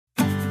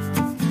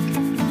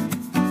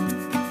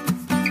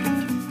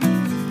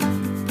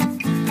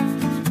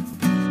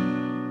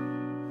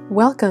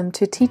Welcome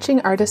to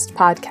Teaching Artist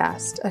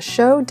Podcast, a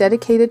show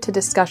dedicated to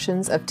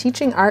discussions of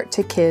teaching art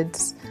to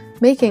kids,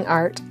 making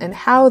art, and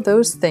how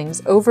those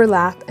things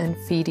overlap and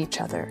feed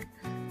each other.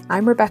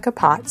 I'm Rebecca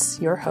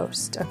Potts, your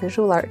host, a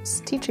visual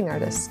arts teaching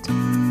artist.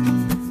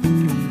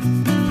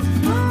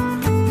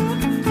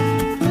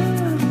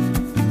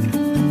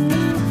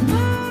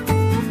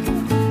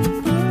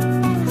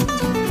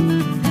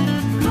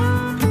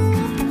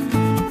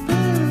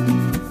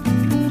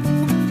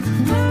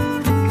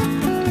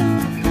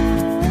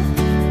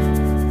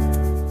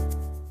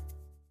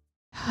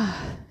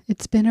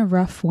 It's been a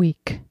rough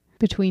week.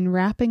 Between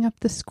wrapping up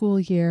the school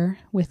year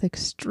with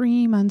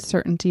extreme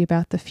uncertainty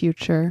about the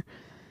future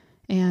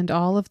and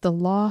all of the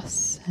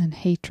loss and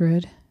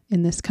hatred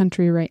in this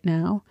country right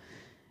now,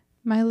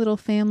 my little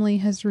family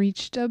has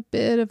reached a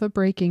bit of a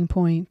breaking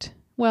point.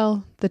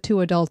 Well, the two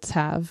adults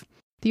have.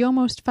 The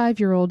almost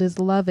 5-year-old is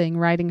loving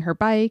riding her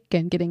bike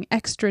and getting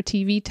extra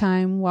TV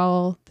time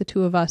while the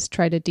two of us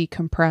try to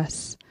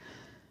decompress.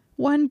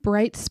 One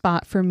bright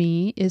spot for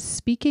me is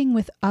speaking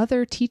with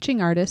other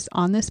teaching artists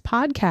on this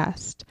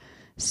podcast.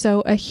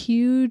 So a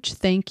huge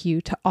thank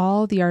you to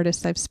all the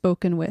artists I've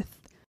spoken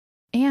with.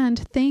 And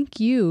thank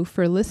you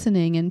for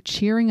listening and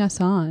cheering us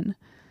on.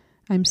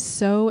 I'm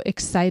so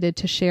excited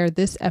to share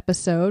this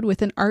episode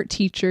with an art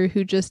teacher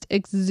who just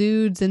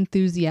exudes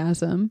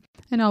enthusiasm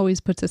and always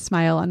puts a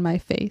smile on my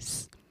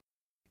face.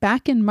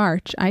 Back in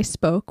March, I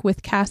spoke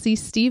with Cassie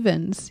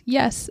Stevens.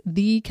 Yes,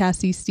 the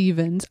Cassie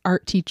Stevens,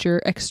 art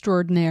teacher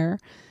extraordinaire.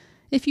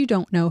 If you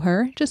don't know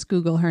her, just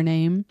Google her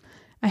name.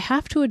 I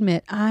have to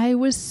admit, I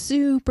was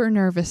super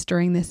nervous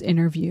during this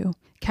interview.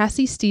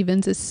 Cassie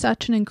Stevens is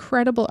such an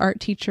incredible art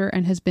teacher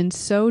and has been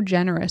so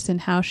generous in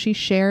how she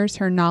shares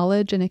her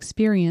knowledge and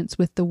experience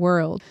with the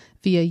world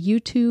via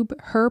YouTube,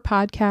 her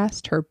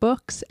podcast, her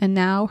books, and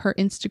now her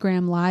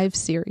Instagram Live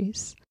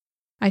series.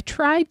 I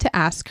tried to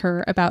ask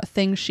her about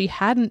things she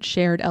hadn't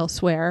shared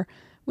elsewhere,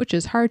 which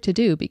is hard to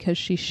do because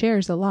she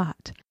shares a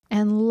lot,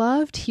 and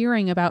loved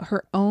hearing about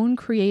her own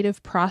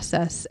creative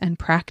process and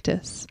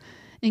practice,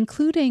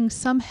 including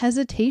some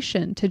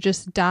hesitation to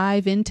just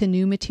dive into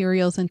new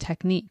materials and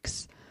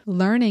techniques,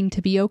 learning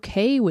to be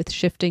okay with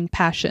shifting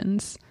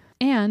passions,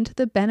 and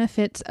the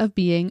benefits of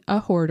being a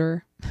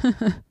hoarder.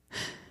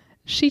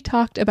 She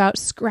talked about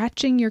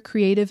scratching your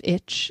creative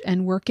itch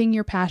and working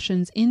your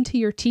passions into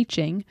your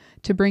teaching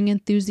to bring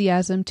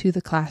enthusiasm to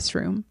the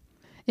classroom.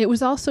 It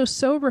was also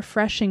so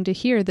refreshing to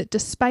hear that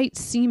despite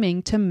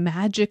seeming to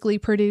magically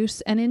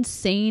produce an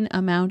insane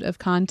amount of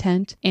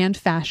content and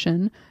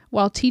fashion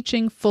while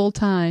teaching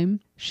full-time,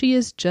 she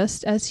is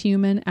just as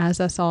human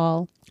as us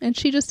all. And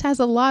she just has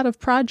a lot of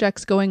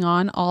projects going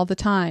on all the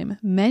time,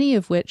 many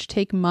of which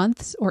take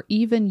months or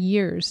even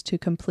years to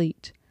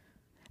complete.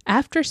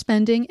 After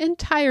spending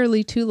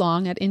entirely too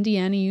long at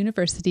Indiana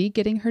University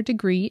getting her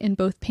degree in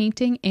both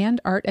painting and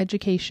art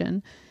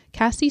education,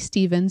 Cassie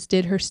Stevens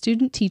did her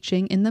student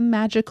teaching in the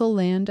magical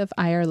land of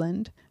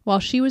Ireland. While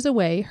she was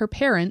away, her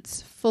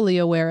parents, fully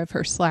aware of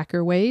her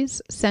slacker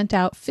ways, sent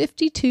out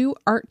 52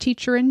 art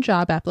teacher and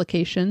job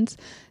applications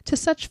to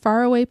such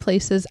faraway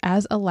places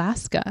as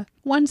Alaska.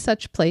 One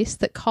such place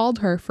that called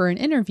her for an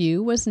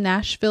interview was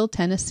Nashville,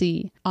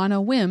 Tennessee. On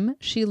a whim,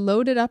 she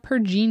loaded up her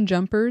jean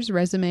jumpers,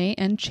 resume,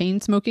 and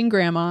chain-smoking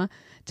grandma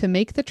to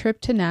make the trip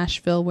to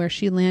Nashville, where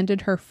she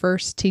landed her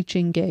first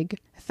teaching gig.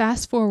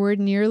 Fast forward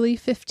nearly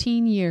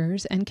 15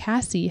 years, and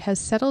Cassie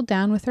has settled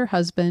down with her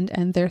husband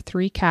and their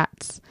 3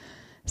 cats.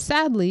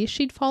 Sadly,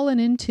 she'd fallen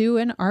into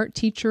an art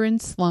teacher in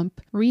slump,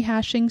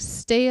 rehashing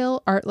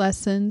stale art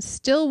lessons,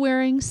 still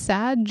wearing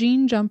sad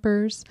jean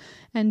jumpers,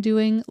 and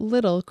doing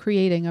little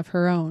creating of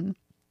her own.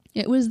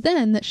 It was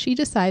then that she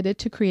decided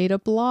to create a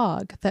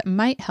blog that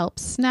might help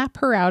snap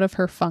her out of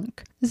her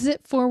funk.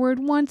 Zip forward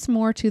once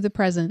more to the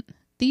present.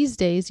 These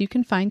days, you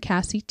can find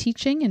Cassie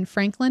teaching in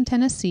Franklin,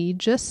 Tennessee,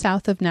 just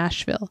south of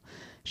Nashville.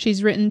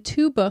 She's written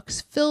 2 books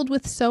filled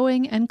with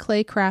sewing and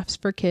clay crafts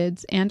for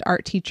kids and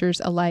art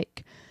teachers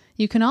alike.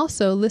 You can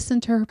also listen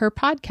to her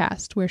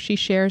podcast where she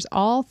shares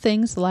all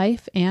things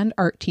life and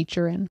art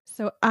teacherin'.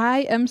 So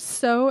I am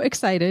so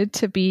excited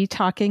to be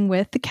talking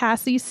with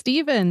Cassie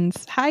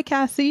Stevens. Hi,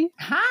 Cassie.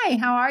 Hi,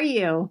 how are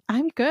you?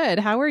 I'm good.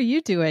 How are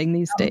you doing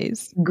these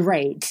days?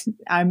 Great.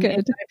 I'm good.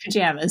 In my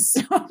pajamas.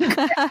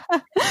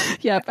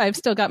 Yep, I've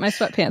still got my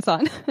sweatpants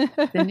on.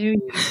 The new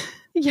you.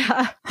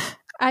 Yeah.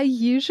 I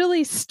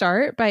usually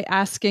start by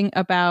asking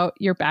about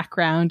your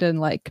background and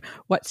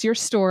what's your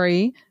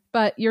story?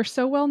 But you're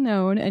so well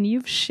known and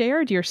you've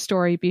shared your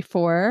story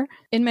before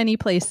in many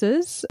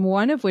places,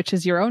 one of which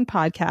is your own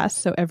podcast.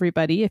 So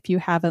everybody, if you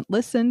haven't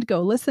listened,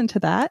 go listen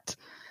to that.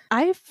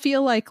 I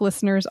feel like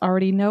listeners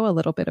already know a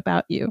little bit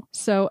about you.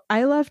 So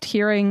I loved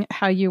hearing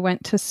how you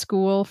went to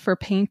school for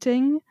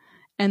painting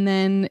and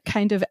then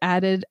kind of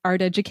added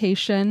art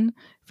education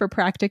for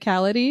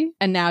practicality.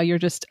 And now you're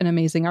just an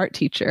amazing art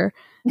teacher.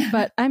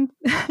 But I'm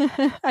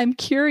I'm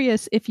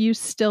curious if you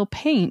still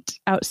paint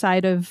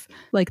outside of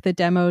like the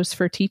demos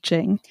for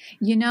teaching.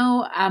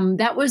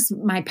 That was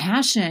my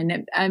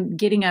passion.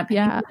 Getting a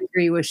painting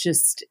degree was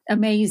just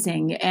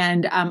amazing.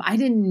 And I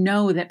didn't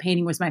know that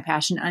painting was my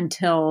passion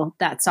until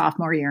that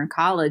sophomore year in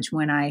college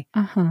when I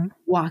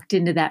walked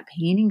into that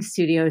painting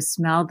studio,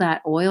 smelled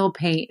that oil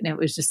paint, and it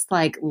was just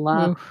like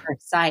love at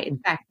first sight. In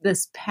fact,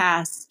 this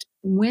past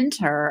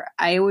winter,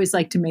 I always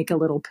like to make a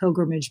little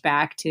pilgrimage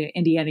back to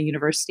Indiana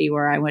University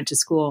where I went to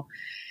school.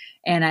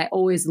 And I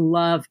always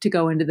love to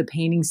go into the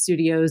painting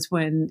studios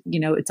when,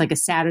 it's like a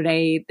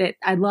Saturday. That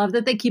I love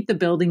that they keep the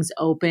buildings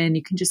open.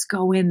 You can just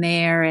go in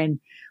there and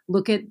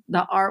look at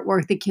the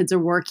artwork the kids are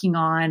working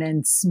on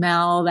and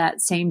smell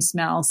that same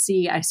smell.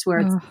 See, I swear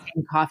it's the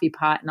same coffee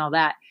pot and all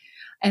that.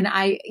 And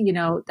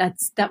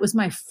that was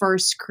my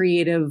first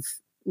creative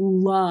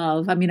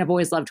love. I mean, I've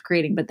always loved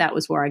creating, but that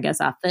was where I guess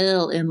I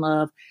fell in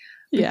love.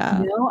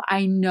 Yeah.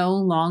 I no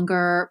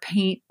longer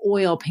paint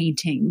oil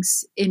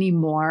paintings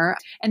anymore.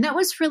 And that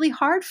was really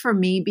hard for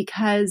me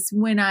because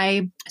when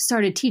I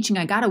started teaching,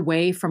 I got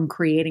away from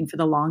creating for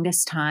the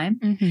longest time.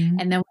 Mm-hmm.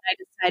 And then when I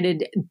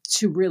decided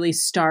to really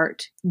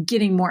start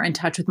getting more in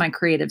touch with my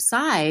creative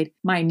side,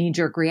 my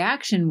knee-jerk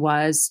reaction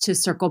was to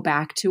circle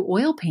back to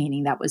oil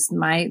painting. That was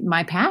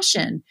my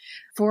passion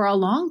for a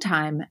long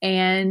time.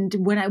 And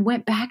when I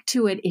went back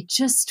to it, it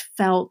just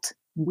felt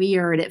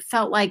weird. It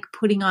felt like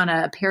putting on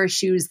a pair of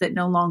shoes that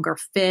no longer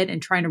fit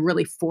and trying to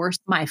really force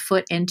my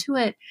foot into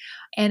it.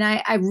 And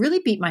I really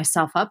beat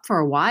myself up for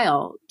a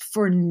while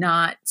for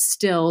not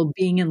still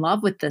being in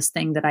love with this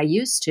thing that I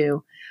used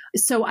to.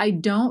 So I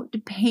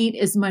don't paint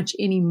as much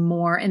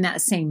anymore in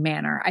that same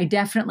manner. I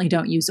definitely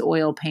don't use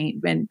oil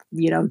paint, and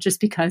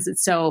just because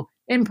it's so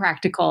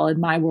impractical in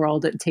my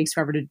world, it takes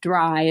forever to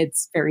dry.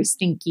 It's very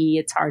stinky.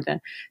 It's hard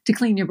to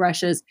clean your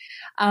brushes.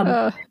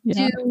 I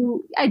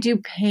do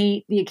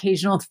paint the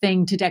occasional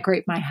thing to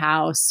decorate my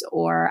house,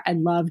 or I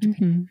loved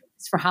painting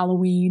for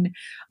Halloween,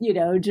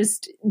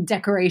 just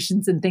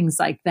decorations and things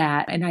like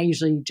that. And I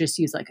usually just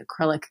use like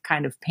acrylic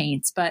kind of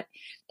paints, but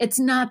it's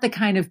not the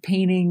kind of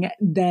painting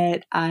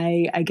that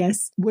I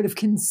guess would have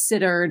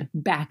considered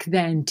back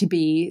then to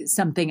be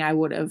something I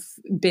would have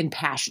been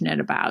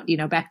passionate about.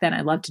 Back then I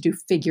loved to do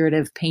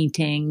figurative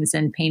paintings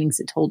and paintings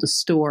that told a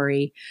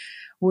story.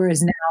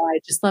 Whereas now I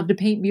just love to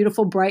paint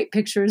beautiful, bright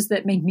pictures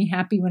that make me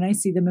happy when I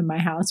see them in my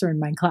house or in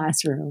my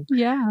classroom.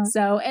 Yeah.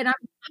 So, and I'm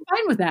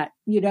fine with that.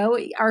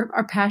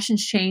 Our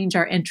passions change,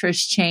 our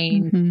interests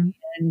change,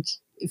 and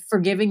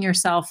forgiving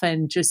yourself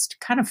and just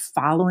kind of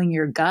following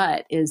your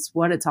gut is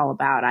what it's all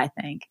about, I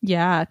think.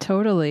 Yeah,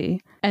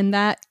 totally. And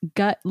that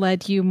gut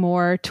led you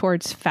more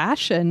towards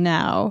fashion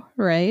now,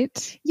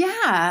 right?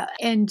 Yeah.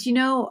 And,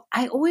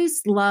 I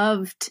always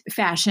loved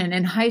fashion.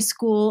 In high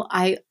school,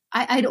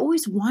 I'd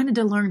always wanted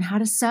to learn how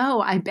to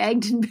sew. I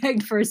begged and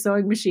begged for a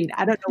sewing machine.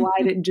 I don't know why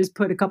I didn't just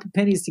put a couple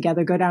pennies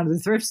together, go down to the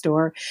thrift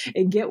store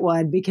and get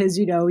one, because,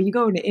 you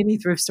go into any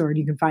thrift store and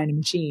you can find a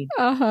machine.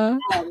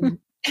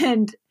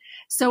 And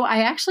so I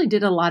actually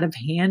did a lot of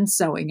hand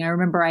sewing. I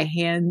remember I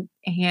hand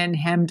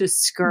hemmed a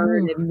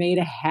skirt and made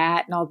a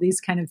hat and all these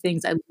kind of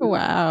things. I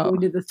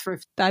went to the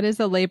thrift. That is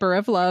a labor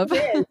of love.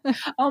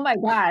 Oh my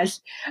gosh.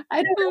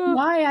 I don't know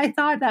why I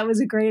thought that was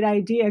a great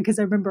idea, because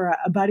I remember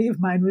a buddy of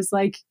mine was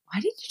like, why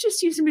didn't you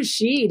just use a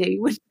machine?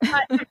 It would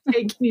not have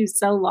taken you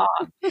so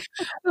long.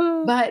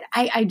 But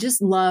I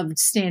just loved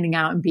standing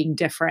out and being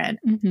different.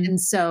 And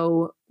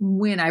so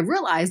when I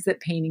realized that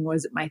painting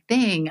wasn't my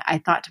thing, I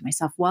thought to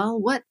myself, well,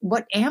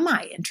 what am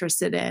I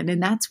interested in?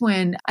 And that's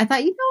when I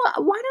thought, why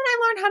don't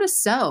I learn how to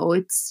sew?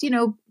 It's,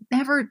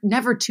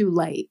 never too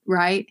late,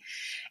 right?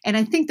 And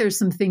I think there's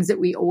some things that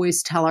we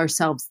always tell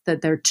ourselves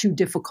that they're too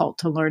difficult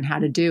to learn how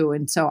to do.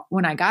 And so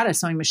when I got a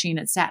sewing machine,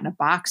 it sat in a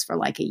box for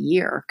like a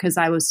year, because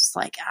I was just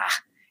like,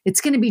 it's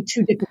going to be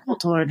too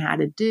difficult to learn how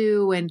to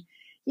do. And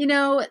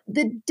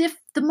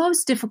the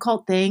most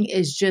difficult thing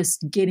is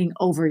just getting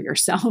over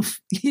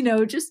yourself,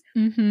 just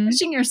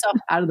pushing yourself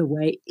out of the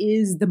way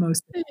is the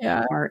most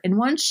difficult part. And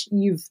once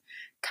you've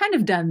kind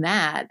of done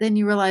that, then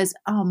you realize,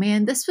 oh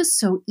man, this was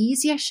so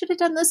easy. I should have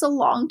done this a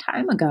long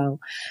time ago.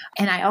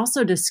 And I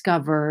also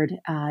discovered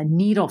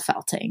needle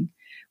felting,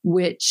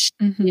 which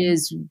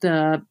is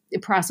the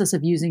process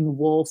of using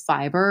wool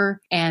fiber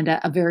and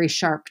a very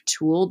sharp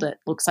tool that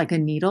looks like a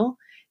needle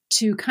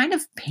to kind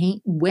of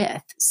paint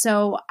with.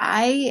 So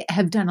I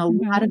have done a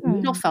lot of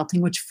needle felting,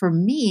 which for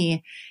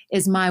me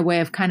is my way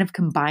of kind of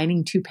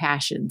combining two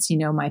passions,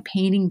 my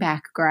painting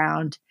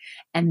background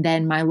and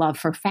then my love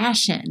for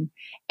fashion.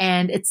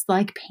 And it's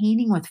like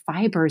painting with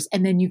fibers,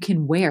 and then you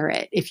can wear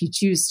it if you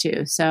choose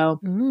to.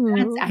 So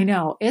I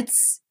know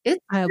it's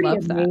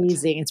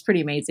amazing. It's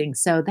pretty amazing.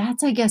 So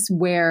that's, I guess,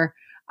 where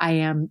I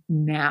am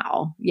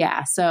now.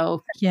 Yeah.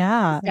 So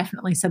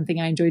definitely something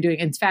I enjoy doing.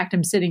 In fact,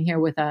 I'm sitting here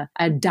with a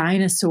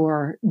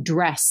dinosaur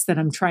dress that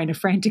I'm trying to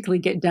frantically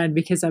get done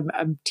because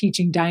I'm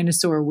teaching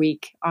Dinosaur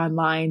Week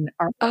online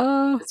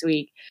this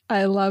week.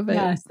 I love it.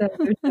 Yeah. So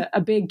there's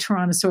a big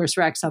Tyrannosaurus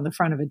Rex on the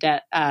front of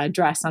a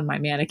dress on my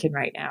mannequin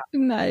right now.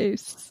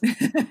 Nice.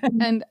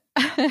 And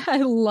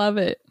I love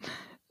it.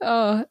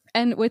 Oh,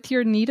 and with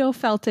your needle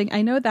felting,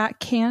 I know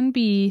that can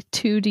be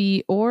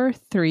 2D or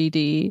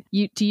 3D.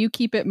 Do you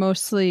keep it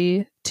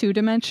mostly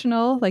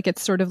two-dimensional? Like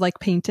it's sort of like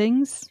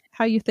paintings,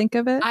 how you think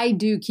of it? I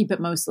do keep it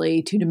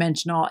mostly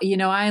two-dimensional.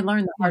 I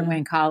learned the hard way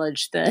in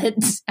college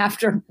that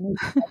after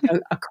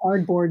a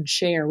cardboard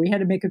chair, we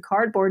had to make a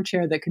cardboard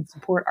chair that could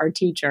support our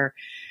teacher.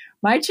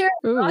 My chair,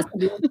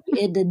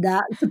 it did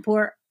not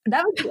support.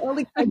 That was the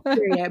only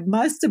criteria. It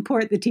must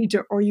support the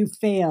teacher or you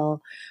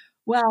fail.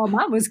 Well,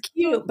 Mom was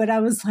cute, but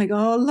I was like,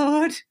 oh,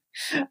 Lord,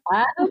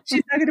 I hope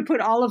she's not going to put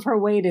all of her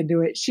weight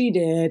into it. She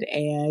did.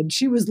 And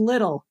she was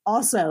little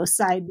also.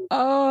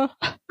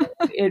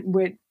 It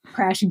went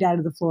crashing down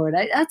to the floor.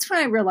 And that's when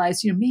I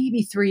realized,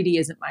 maybe 3D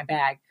isn't my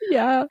bag.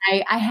 Yeah.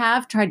 I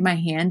have tried my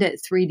hand at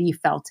 3D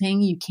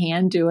felting. You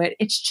can do it.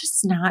 It's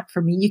just not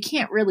for me. You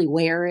can't really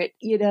wear it,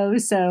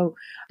 so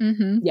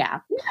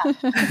yeah.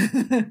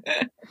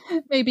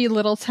 Maybe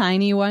little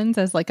tiny ones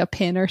as like a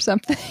pin or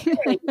something.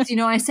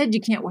 I said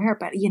you can't wear it,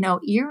 but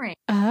earrings.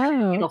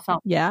 Oh,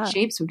 felt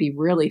shapes would be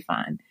really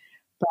fun.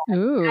 But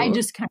ooh, I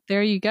just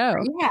there you go.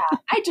 Yeah,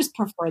 I just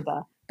prefer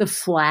the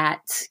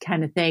flat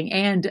kind of thing.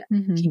 And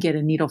you can get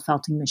a needle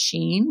felting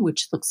machine,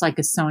 which looks like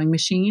a sewing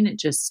machine. It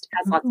just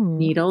has lots of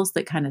needles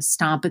that kind of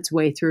stomp its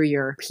way through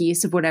your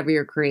piece of whatever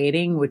you're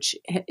creating, which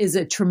is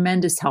a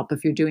tremendous help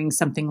if you're doing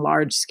something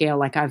large scale,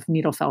 like I've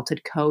needle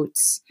felted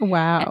coats.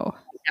 Wow.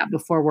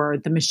 Before, where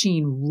the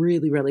machine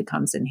really, really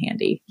comes in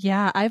handy.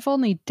 Yeah, I've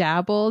only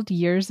dabbled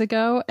years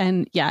ago,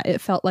 and yeah,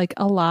 it felt like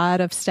a lot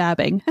of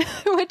stabbing,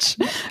 which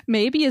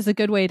maybe is a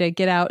good way to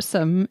get out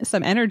some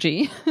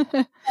energy.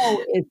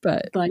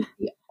 It's like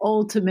the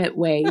ultimate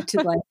way to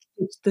like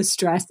get the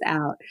stress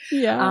out.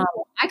 Yeah.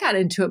 I got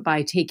into it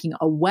by taking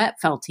a wet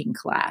felting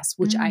class,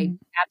 which I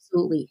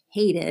absolutely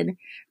hated,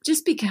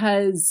 just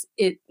because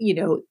it,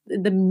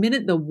 the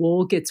minute the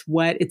wool gets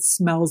wet, it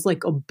smells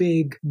like a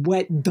big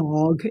wet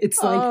dog.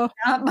 It's like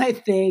not my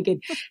thing.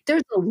 And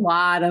there's a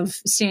lot of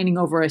standing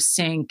over a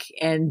sink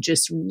and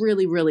just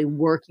really, really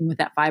working with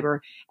that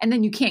fiber. And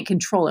then you can't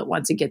control it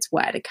once it gets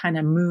wet. It kind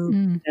of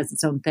moves, does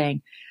its own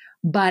thing.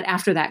 But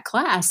after that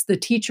class, the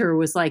teacher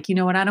was like, you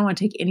know what, I don't want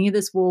to take any of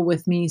this wool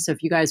with me. So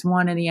if you guys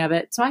want any of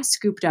it. So I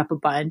scooped up a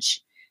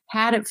bunch,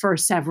 had it for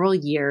several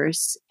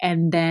years,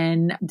 and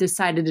then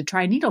decided to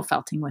try needle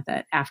felting with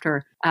it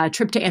after a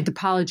trip to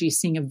Anthropologie,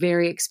 seeing a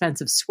very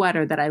expensive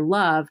sweater that I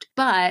loved,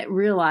 but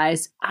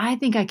realized I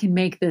think I can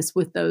make this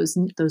with those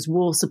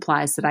wool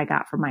supplies that I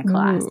got from my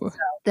class. So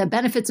the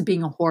benefits of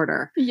being a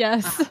hoarder.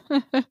 Yes.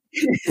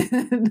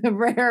 The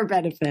rare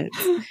benefits.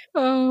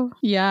 Oh,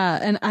 yeah.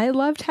 And I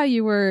loved how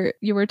you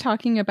were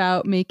talking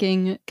about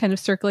making, kind of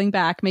circling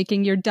back,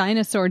 making your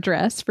dinosaur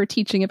dress for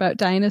teaching about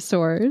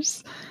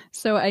dinosaurs.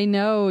 So I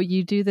know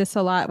you do this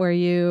a lot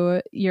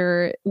where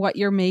what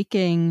you're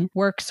making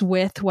works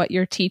with what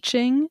you're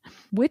teaching.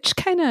 Which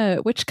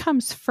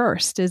comes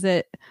first? Is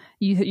it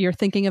you're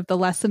thinking of the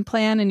lesson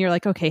plan and you're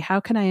like, okay, how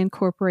can I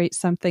incorporate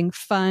something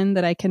fun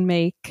that I can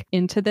make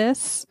into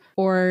this?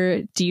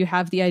 Or do you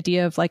have the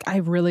idea of like, I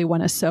really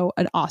want to sew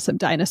an awesome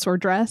dinosaur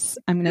dress.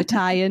 I'm going to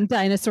tie in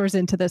dinosaurs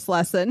into this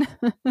lesson.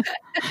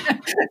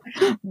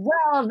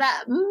 Well,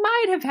 that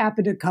might have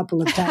happened a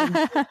couple of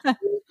times.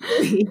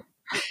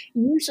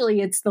 Usually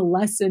it's the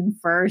lesson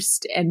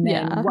first and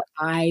then what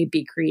I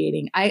be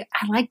creating. I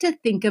like to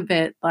think of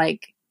it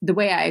like the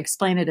way I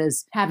explain it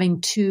is having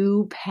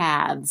two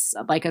paths,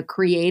 like a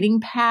creating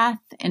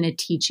path and a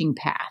teaching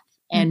path.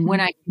 And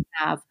when I can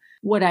have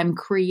what I'm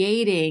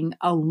creating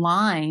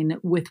align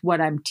with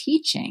what I'm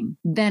teaching,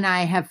 then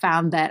I have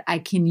found that I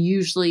can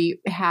usually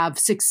have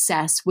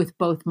success with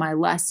both my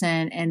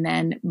lesson and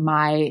then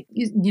my,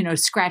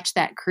 scratch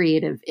that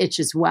creative itch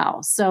as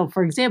well. So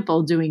for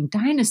example, doing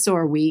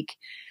Dinosaur Week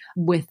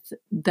with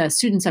the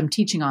students I'm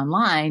teaching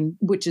online,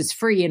 which is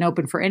free and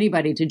open for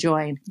anybody to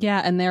join.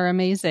 Yeah, and they're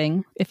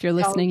amazing. If you're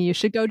listening, you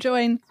should go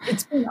join.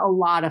 It's been a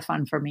lot of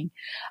fun for me.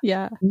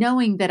 Yeah.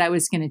 Knowing that I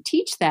was going to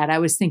teach that, I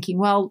was thinking,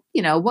 well,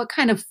 what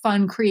kind of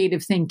fun,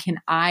 creative thing can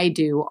I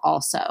do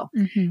also?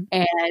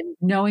 And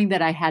knowing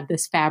that I had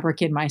this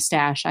fabric in my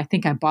stash, I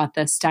think I bought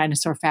this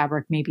dinosaur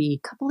fabric maybe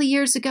a couple of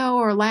years ago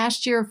or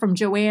last year from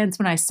Joann's.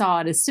 When I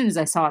saw it, as soon as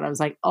I saw it, I was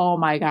like, oh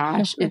my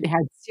gosh, it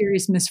had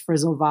serious Miss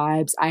Frizzle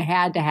vibes. I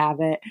had to have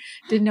it.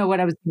 Didn't know what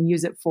I was going to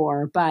use it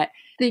for, but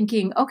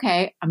thinking,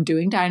 okay, I'm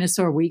doing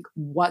Dinosaur Week.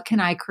 What can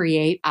I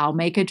create? I'll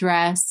make a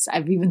dress.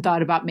 I've even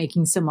thought about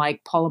making some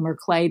like polymer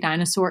clay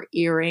dinosaur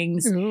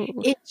earrings. Ooh.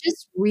 It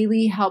just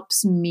really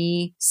helps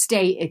me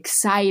stay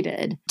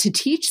excited to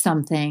teach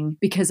something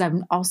because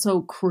I've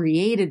also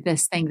created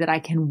this thing that I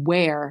can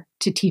wear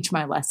to teach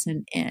my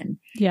lesson in.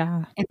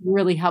 Yeah. It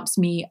really helps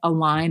me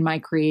align my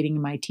creating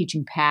and my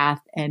teaching path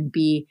and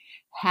be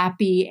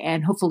happy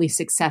and hopefully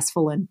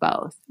successful in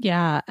both.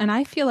 Yeah. And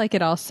I feel like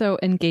it also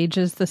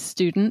engages the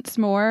students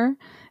more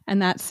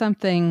And that's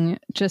something,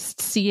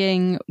 just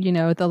seeing,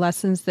 the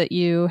lessons that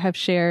you have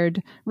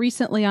shared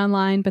recently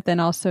online, but then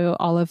also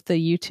all of the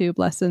YouTube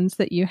lessons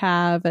that you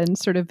have and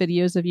sort of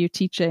videos of you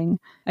teaching.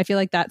 I feel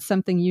like that's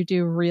something you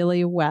do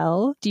really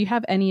well. Do you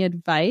have any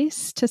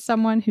advice to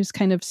someone who's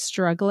kind of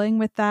struggling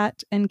with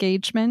that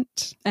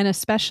engagement, and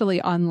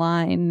especially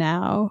online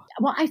now?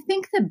 Well, I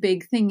think the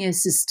big thing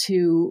is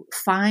to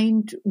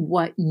find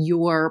what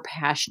you're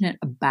passionate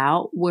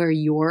about, where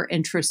your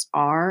interests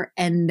are,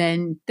 and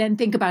then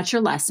think about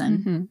your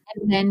lesson,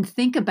 and then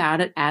think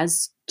about it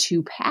as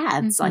two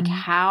paths, like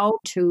how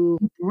to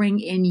bring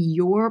in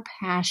your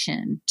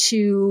passion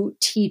to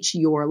teach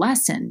your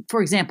lesson.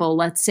 For example,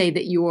 let's say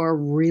that you're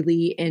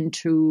really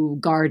into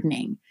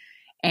gardening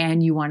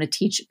and you want to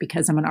teach,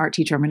 because I'm an art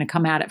teacher, I'm going to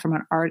come at it from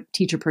an art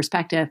teacher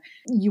perspective.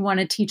 You want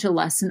to teach a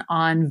lesson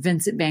on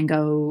Vincent van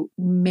Gogh.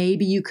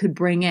 Maybe you could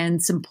bring in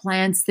some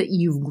plants that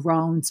you've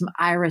grown, some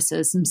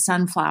irises, some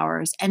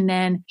sunflowers, and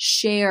then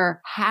share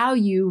how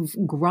you've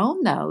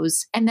grown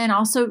those. And then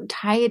also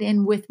tie it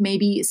in with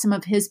maybe some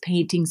of his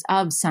paintings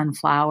of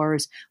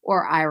sunflowers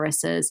or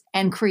irises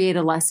and create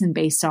a lesson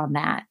based on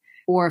that.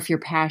 Or if your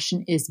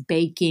passion is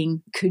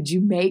baking, could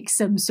you make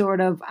some sort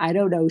of,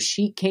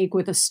 sheet cake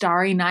with a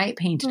starry night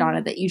painted on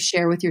it that you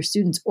share with your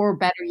students? Or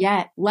better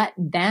yet, let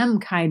them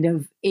kind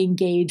of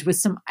engage with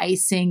some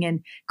icing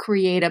and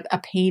create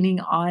a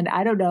painting on,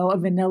 a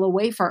vanilla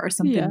wafer or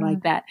something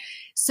like that.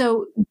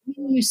 So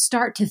when you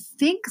start to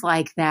think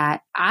like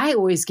that, I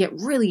always get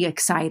really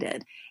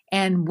excited.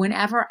 And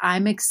whenever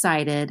I'm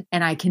excited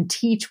and I can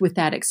teach with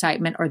that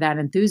excitement or that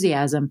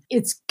enthusiasm,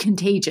 it's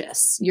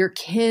contagious. Your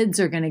kids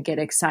are going to get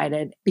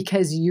excited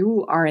because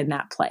you are in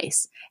that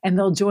place and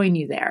they'll join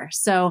you there.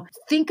 So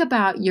think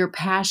about your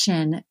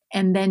passion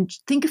and then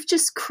think of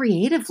just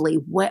creatively,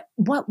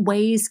 what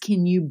ways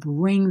can you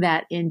bring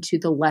that into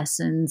the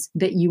lessons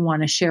that you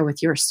want to share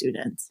with your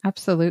students?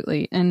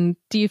 Absolutely. And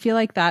do you feel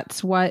like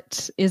that's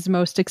what is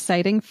most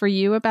exciting for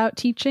you about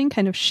teaching,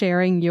 kind of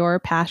sharing your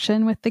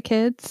passion with the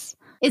kids?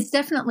 It's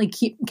definitely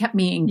kept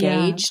me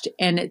engaged,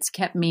 and it's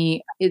kept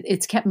me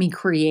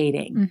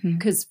creating,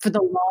 because for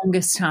the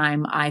longest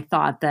time I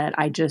thought that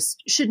I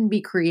just shouldn't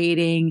be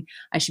creating.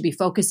 I should be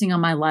focusing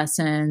on my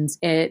lessons.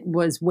 It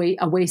was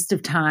a waste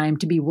of time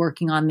to be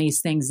working on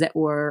these things that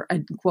were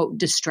a quote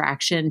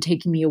distraction,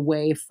 taking me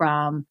away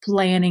from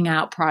planning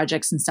out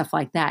projects and stuff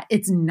like that.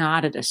 It's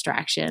not a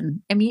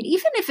distraction. I mean,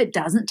 even if it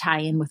doesn't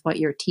tie in with what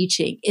you're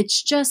teaching,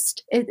 it's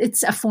just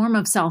it's a form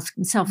of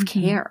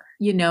self-care.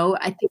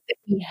 I think that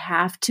we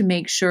have to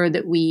make sure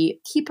that we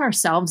keep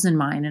ourselves in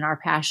mind and our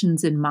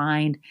passions in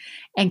mind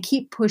and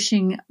keep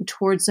pushing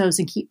towards those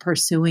and keep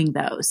pursuing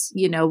those.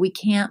 We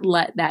can't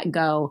let that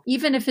go,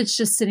 even if it's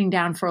just sitting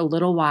down for a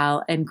little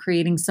while and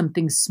creating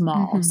something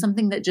small,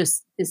 something that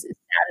just is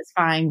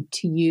satisfying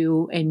to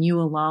you and you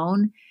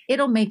alone.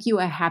 It'll make you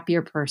a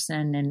happier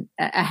person and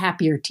a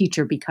happier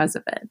teacher because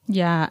of it.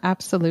 Yeah,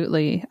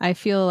 absolutely. I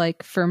feel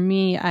like for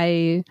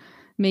me,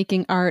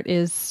 making art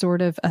is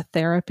sort of a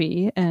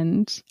therapy,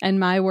 and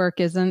my work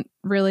isn't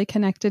really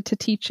connected to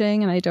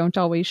teaching, and I don't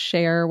always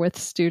share with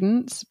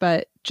students,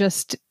 but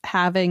just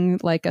having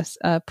like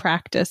a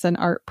practice, an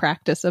art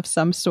practice of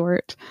some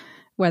sort,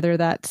 whether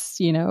that's,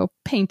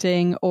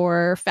 painting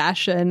or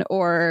fashion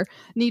or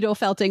needle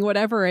felting,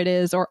 whatever it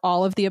is, or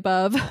all of the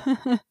above.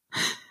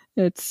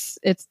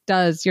 It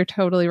does. You're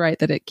totally right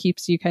that it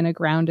keeps you kind of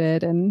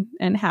grounded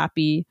and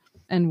happy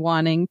and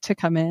wanting to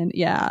come in.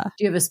 Yeah.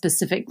 Do you have a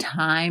specific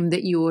time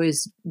that you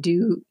always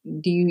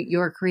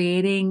you're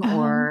creating,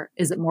 or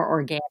is it more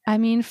organic? I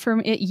mean,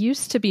 it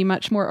used to be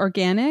much more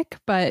organic,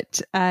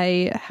 but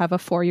I have a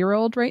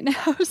 4-year-old right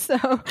now.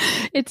 So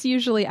it's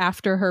usually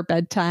after her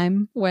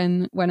bedtime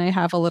when I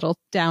have a little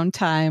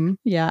downtime.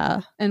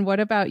 Yeah. And what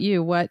about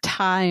you? What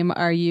time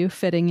are you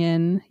fitting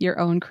in your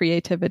own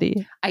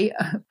creativity?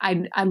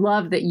 I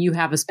love that you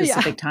have a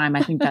specific time.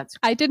 I think that's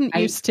I didn't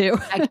used to.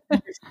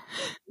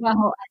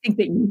 Well, I think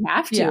that you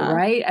have to,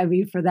 right? I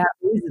mean, for that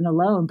reason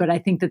alone, but I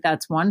think that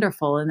that's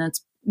wonderful. And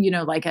that's,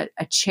 like a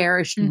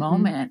cherished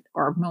moment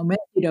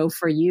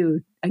for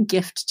you, a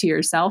gift to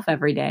yourself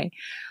every day.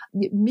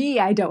 Me,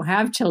 I don't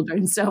have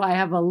children, so I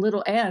have a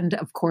little, and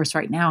of course,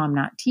 right now I'm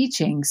not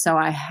teaching, so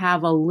I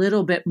have a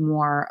little bit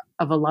more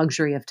of a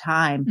luxury of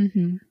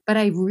time. But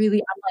I'm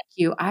like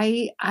you,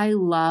 I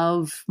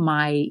love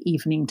my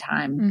evening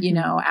time,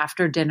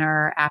 after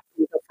dinner, after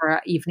we go for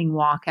an evening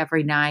walk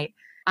every night.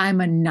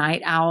 I'm a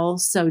night owl.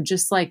 So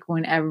just like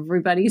when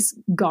everybody's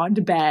gone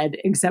to bed,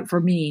 except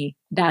for me,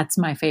 that's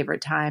my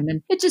favorite time.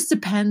 And it just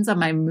depends on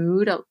my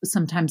mood.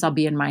 Sometimes I'll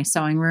be in my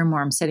sewing room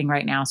where I'm sitting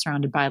right now,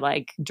 surrounded by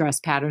like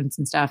dress patterns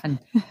and stuff. And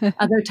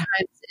other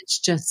times it's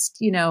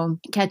just,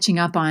 catching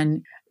up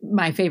on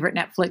my favorite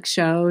Netflix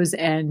shows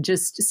and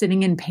just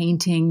sitting and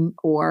painting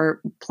or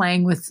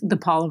playing with the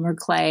polymer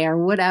clay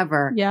or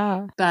whatever.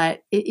 Yeah.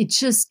 But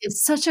it's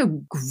such a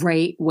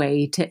great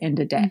way to end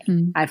a day.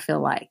 I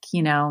feel like,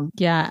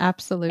 Yeah,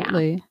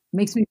 absolutely. Yeah.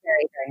 Makes me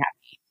very, very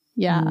happy.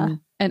 Yeah.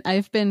 And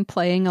I've been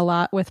playing a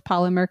lot with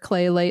polymer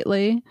clay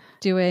lately,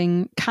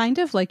 doing kind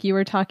of like you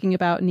were talking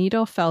about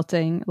needle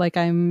felting, like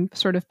I'm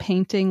sort of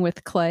painting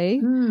with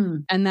clay.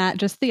 And that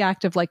just the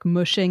act of like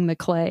mushing the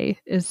clay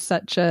is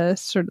such a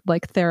sort of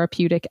like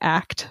therapeutic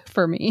act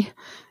for me.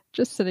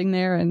 Just sitting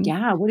there and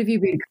yeah. What have you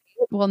been?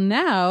 Well,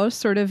 now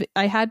sort of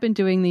I had been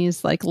doing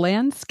these like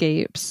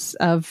landscapes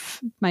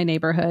of my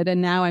neighborhood,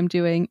 and now I'm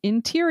doing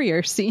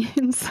interior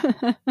scenes.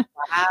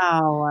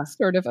 Wow.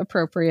 Sort of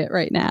appropriate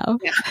right now.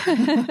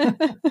 Yeah.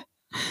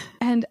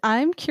 And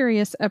I'm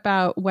curious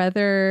about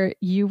whether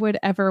you would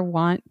ever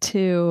want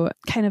to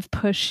kind of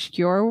push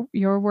your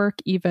work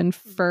even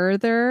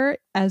further,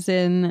 as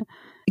in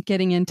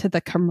getting into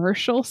the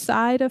commercial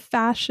side of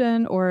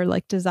fashion or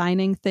like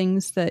designing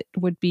things that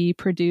would be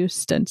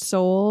produced and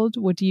sold.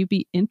 Would you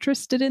be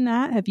interested in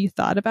that? Have you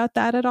thought about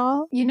that at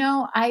all? You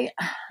know, I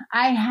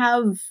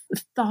have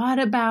thought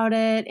about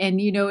it. And,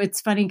 you know,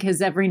 it's funny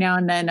because every now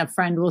and then a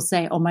friend will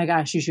say, oh my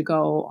gosh, you should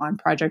go on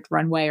Project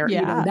Runway. Or,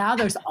 you know, now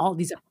there's all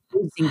these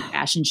amazing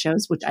fashion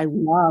shows, which I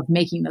love.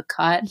 Making the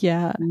Cut.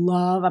 Yeah.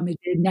 Love. I mean,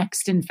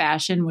 Next in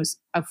Fashion was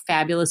a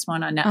fabulous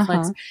one on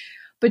Netflix.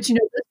 But, you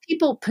know, those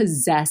people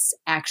possess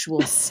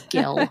actual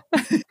skill.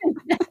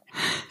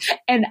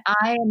 And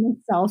I am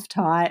a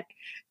self-taught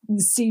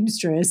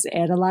seamstress.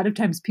 And a lot of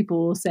times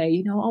people will say,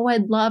 you know, oh,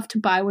 I'd love to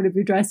buy one of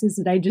your dresses.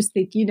 And I just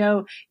think, you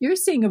know, you're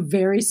seeing a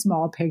very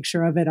small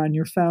picture of it on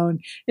your phone.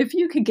 If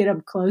you could get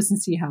up close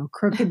and see how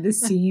crooked the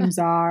seams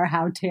are,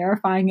 how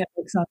terrifying it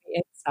looks on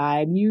the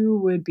inside, you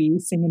would be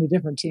singing a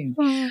different tune.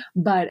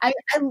 But I,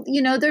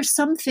 you know, there's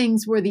some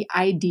things where the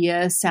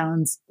idea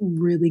sounds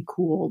really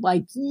cool.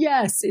 Like,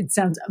 yes, it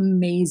sounds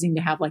amazing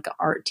to have like an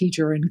art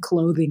teacher and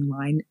clothing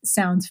line. It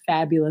sounds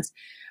fabulous.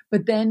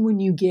 But then when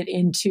you get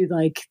into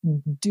like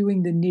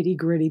doing the nitty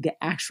gritty, the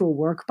actual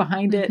work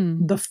behind it,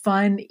 the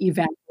fun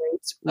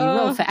evaporates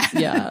real fast.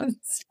 Yeah.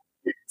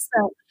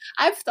 So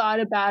I've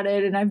thought about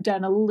it, and I've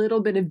done a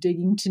little bit of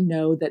digging to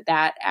know that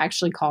that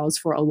actually calls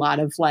for a lot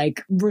of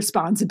like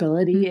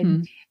responsibility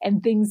and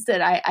things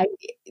that I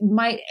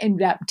might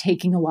end up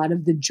taking a lot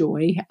of the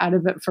joy out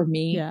of it for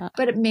me. Yeah.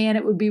 But man,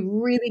 it would be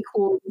really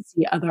cool to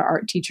see other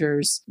art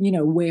teachers, you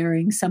know,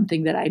 wearing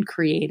something that I'd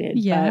created.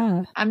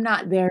 Yeah. But I'm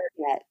not there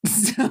yet.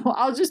 So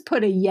I'll just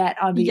put a yet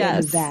on the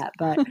end of that.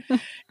 But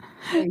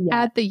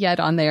add the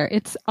yet on there.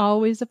 It's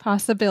always a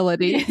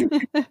possibility.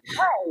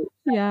 Right.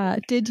 Yeah.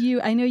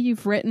 I know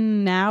you've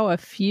written now a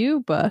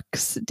few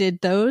books.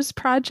 Did those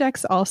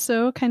projects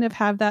also kind of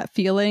have that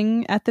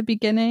feeling at the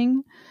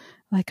beginning?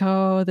 Like,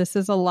 oh, this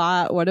is a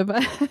lot. What have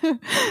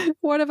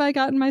I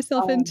gotten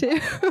myself into?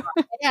 It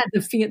had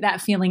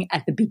that feeling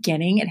at the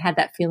beginning. It had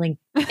that feeling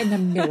in the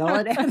middle.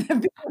 It had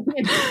the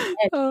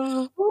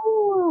beginning.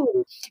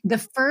 The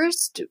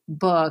first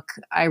book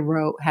I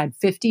wrote had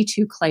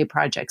 52 clay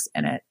projects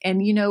in it.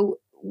 And, you know,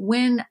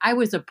 when I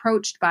was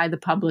approached by the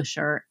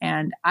publisher,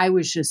 and I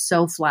was just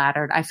so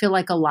flattered. I feel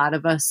like a lot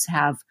of us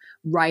have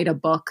write a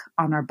book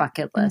on our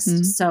bucket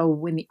list. So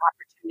when the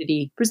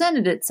opportunity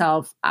presented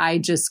itself, I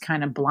just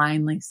kind of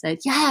blindly said,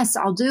 yes,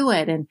 I'll do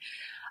it. And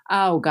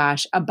oh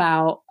gosh,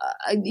 about,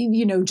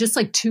 you know, just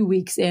like 2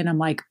 weeks in, I'm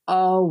like,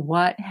 oh,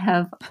 what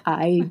have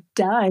I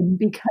done?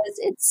 Because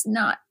it's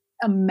not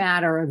a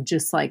matter of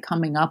just like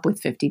coming up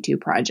with 52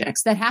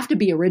 projects that have to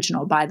be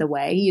original, by the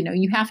way. You know,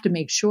 you have to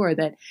make sure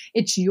that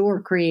it's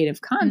your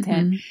creative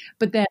content,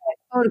 but then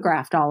I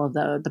photographed all of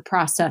the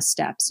process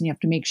steps, and you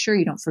have to make sure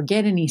you don't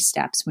forget any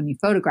steps when you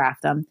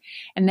photograph them.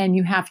 And then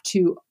you have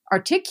to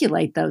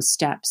articulate those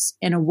steps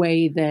in a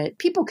way that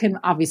people can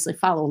obviously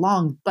follow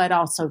along, but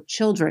also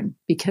children,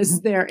 because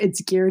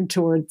it's geared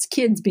towards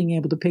kids being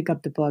able to pick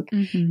up the book.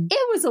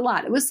 It was a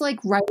lot. It was like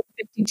writing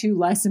 52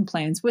 lesson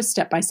plans with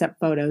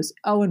step-by-step photos.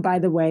 Oh, and by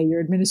the way, your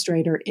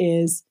administrator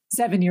is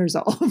 7 years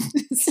old.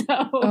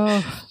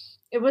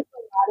 It was a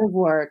lot of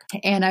work.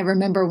 And I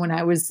remember when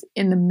I was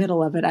in the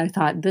middle of it, I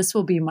thought this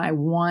will be my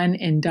one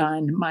and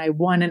done, my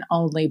one and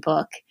only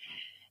book.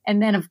 And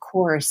then, of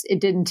course,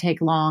 it didn't take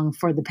long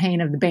for the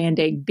pain of the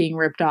Band-Aid being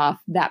ripped off,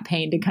 that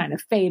pain to kind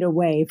of fade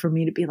away, for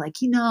me to be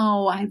like, you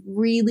know, I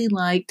really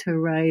like to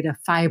write a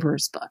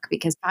fibers book,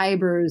 because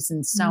fibers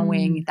and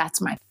sewing, that's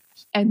my.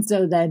 And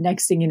so the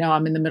next thing you know,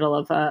 I'm in the middle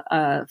of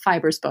a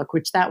fibers book,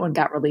 which that one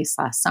got released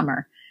last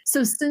summer.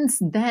 So since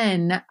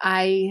then,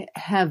 I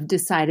have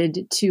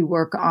decided to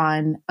work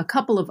on a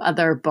couple of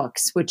other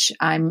books, which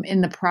I'm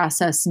in the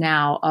process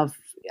now of.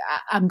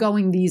 I'm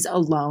going these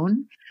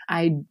alone.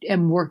 I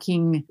am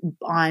working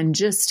on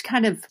just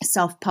kind of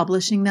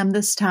self-publishing them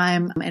this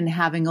time and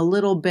having a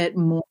little bit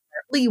more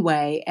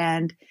leeway.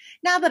 And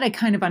now that I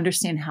kind of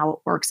understand how it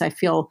works, I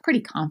feel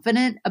pretty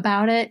confident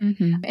about it.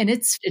 And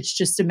it's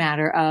just a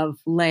matter of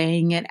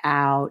laying it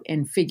out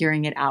and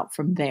figuring it out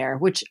from there,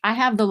 which I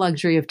have the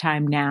luxury of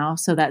time now.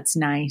 So that's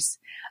nice.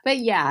 But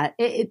yeah,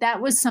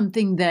 that was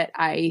something that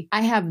I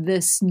have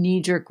this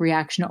knee-jerk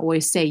reaction to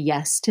always say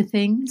yes to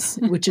things,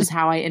 which is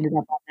how I ended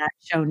up on that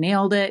show.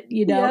 Nailed it.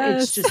 You know,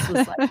 It's just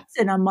was like,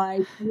 and I'm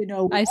like, you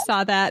know, I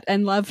saw that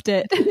and loved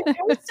it. It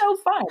was so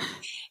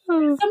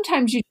fun.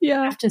 Sometimes you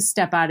have to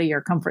step out of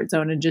your comfort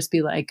zone and just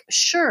be like,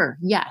 sure,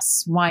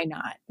 yes, why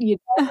not?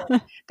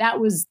 That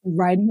was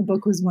writing a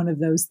book was one of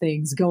those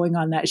things. Going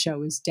on that show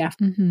was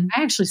definitely,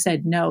 I actually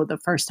said no the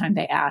first time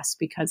they asked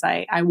because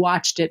I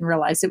watched it and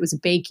realized it was a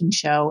baking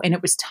show and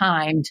it was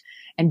timed.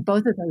 And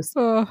both of those,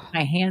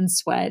 my hands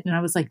sweat. And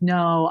I was like,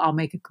 no, I'll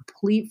make a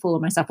complete fool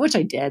of myself, which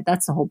I did.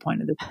 That's the whole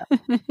point of the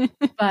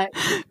show. But,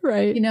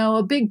 right.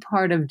 A big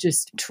part of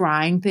just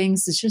trying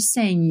things is just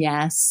saying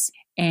yes.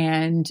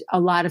 And a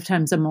lot of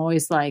times I'm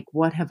always like,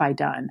 what have I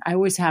done? I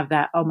always have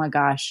that, oh my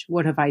gosh,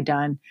 what have I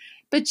done?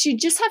 But you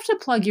just have to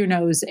plug your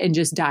nose and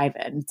just dive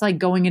in. It's like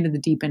going into the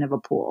deep end of a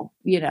pool,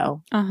 What's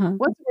the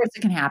worst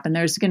that can happen?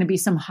 There's going to be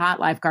some hot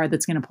lifeguard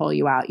that's going to pull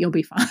you out. You'll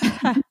be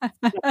fine.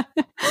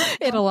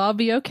 It'll all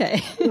be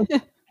okay.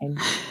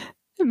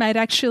 It might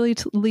actually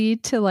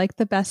lead to like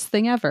the best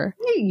thing ever.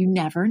 You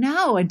never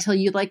know until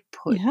you like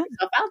put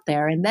yourself out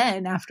there. And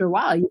then after a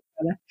while, you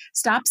gotta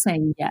stop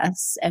saying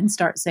yes and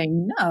start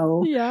saying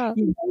no. Yeah.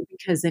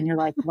 Because then you're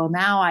like, well,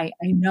 now I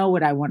know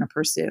what I want to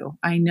pursue.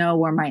 I know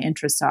where my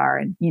interests are.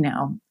 And,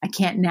 I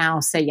can't now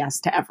say yes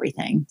to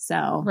everything.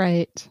 So,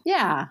 right.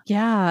 Yeah.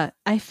 Yeah.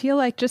 I feel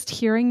like just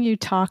hearing you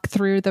talk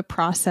through the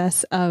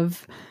process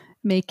of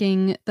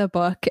making the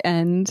book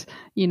and,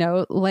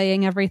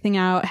 laying everything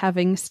out,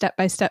 having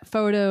step-by-step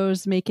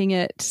photos, making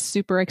it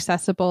super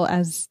accessible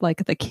as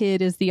like the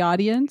kid is the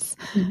audience,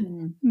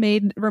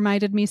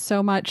 reminded me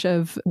so much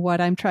of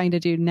what I'm trying to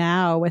do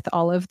now with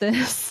all of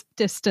this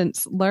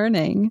distance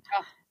learning.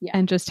 Yeah.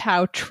 And just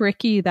how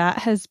tricky that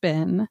has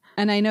been.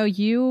 And I know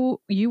you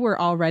were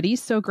already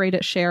so great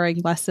at sharing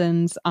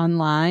lessons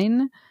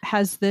online.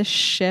 Has this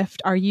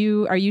shift, are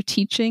you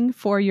teaching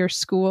for your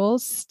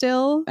schools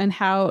still? And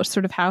how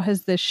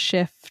has this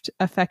shift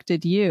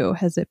affected you?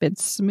 Has it been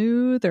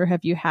smooth or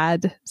have you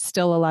had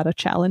still a lot of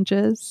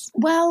challenges?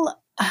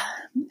 Well,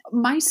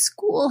 my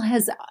school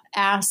has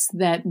asked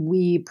that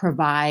we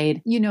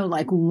provide,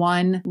 like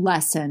one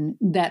lesson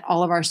that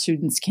all of our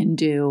students can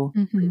do,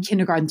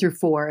 kindergarten through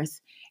fourth,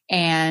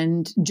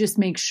 and just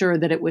make sure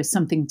that it was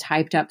something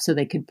typed up so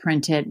they could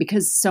print it,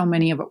 because so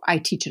many of I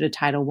teach at a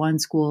Title I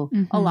school.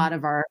 A lot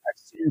of our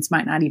students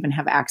might not even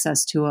have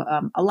access to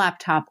a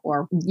laptop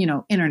or,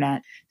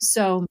 internet.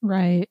 So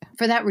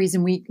for that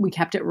reason, we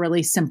kept it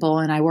really simple.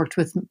 And I worked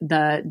with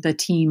the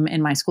team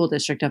in my school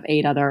district of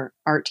 8 other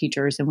art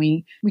teachers. And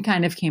we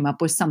kind of came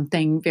up with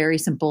something very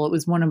simple. It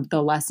was one of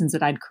the lessons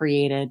that I'd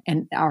created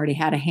and already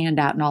had a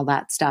handout and all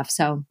that stuff.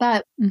 So,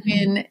 but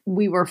when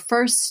we were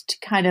first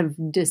kind of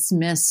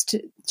dismissed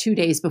 2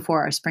 days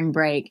before our spring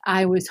break,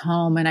 I was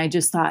home and I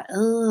just thought,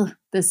 oh,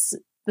 this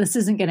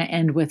isn't going to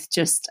end with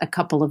just a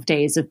couple of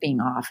days of being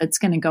off. It's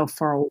going to go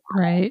for a while.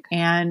 Right.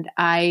 And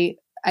I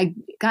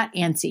got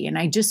antsy and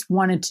I just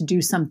wanted to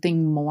do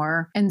something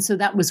more. And so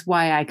that was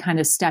why I kind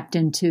of stepped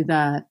into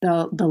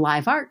the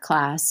live art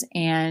class.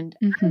 And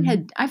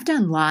I've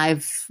done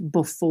live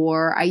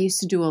before. I used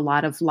to do a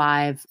lot of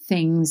live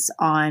things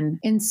on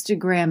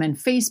Instagram and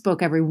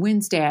Facebook. Every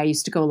Wednesday, I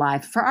used to go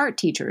live for art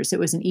teachers. It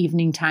was an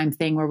evening time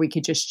thing where we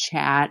could just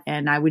chat,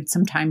 and I would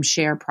sometimes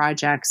share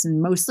projects,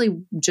 and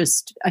mostly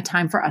just a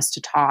time for us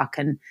to talk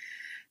and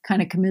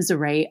kind of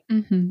commiserate.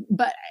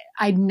 But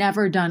I'd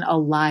never done a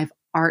live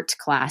art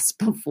class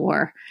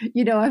before.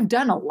 I've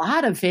done a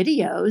lot of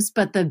videos,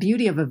 but the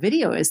beauty of a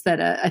video is that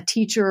a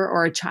teacher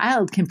or a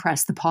child can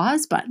press the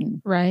pause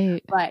button.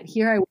 Right. But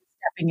here I was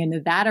stepping into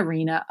that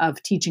arena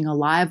of teaching a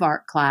live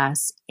art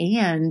class.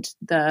 And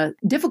the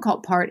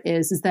difficult part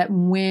is that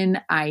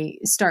when I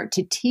start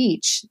to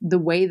teach, the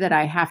way that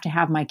I have to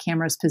have my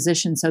cameras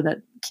positioned so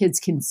that kids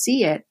can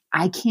see it,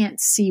 I can't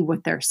see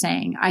what they're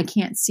saying. I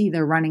can't see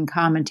their running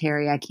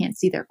commentary. I can't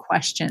see their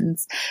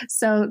questions.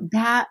 So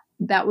that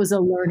was a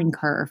learning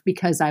curve,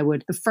 because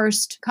the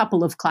first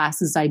couple of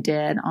classes I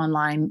did,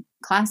 online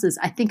classes,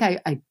 I think I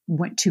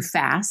went too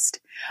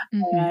fast.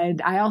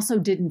 And I also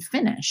didn't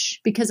finish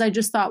because I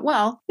just thought,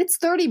 well, it's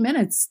 30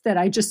 minutes that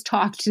I just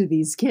talked to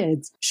these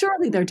kids.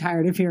 Surely they're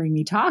tired of hearing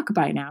me talk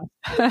by now.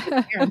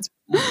 Parents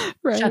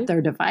shut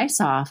their device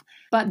off.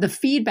 But the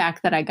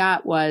feedback that I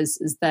got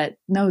is that,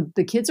 no,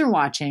 the kids are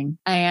watching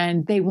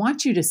and they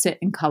want you to sit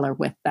and color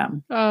with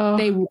them. Oh.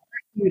 They want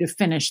you to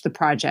finish the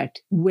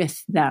project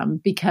with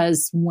them,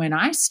 because when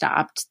I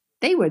stopped,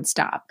 they would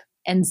stop.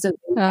 And so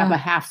they have a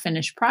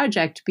half-finished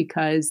project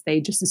because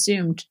they just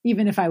assumed,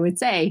 even if I would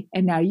say,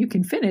 and now you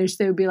can finish,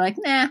 they would be like,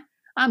 nah,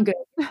 I'm good.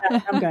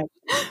 I'm good.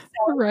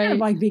 So kind of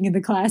like being in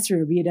the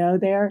classroom,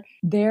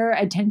 their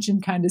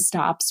attention kind of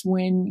stops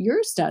when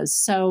yours does.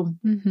 So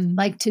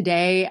like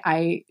today,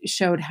 I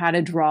showed how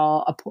to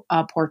draw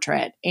a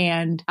portrait,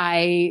 and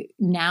I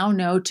now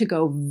know to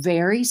go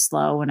very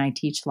slow when I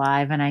teach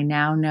live. And I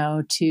now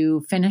know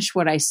to finish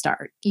what I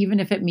start, even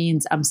if it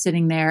means I'm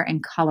sitting there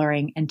and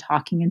coloring and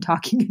talking and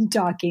talking and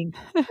talking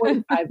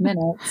 45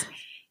 minutes.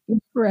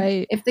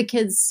 Right. If the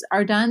kids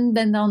are done,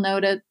 then they'll know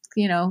to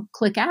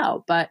click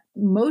out. But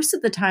most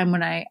of the time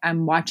when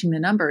I'm watching the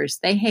numbers,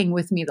 they hang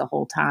with me the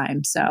whole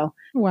time. So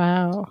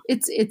wow,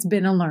 it's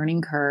been a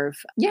learning curve.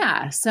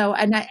 Yeah. So,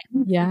 I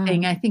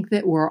think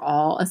that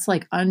it's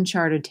like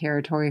uncharted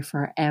territory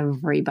for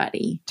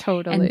everybody.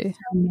 Totally. And so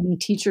many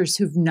teachers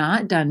who've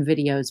not done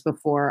videos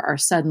before are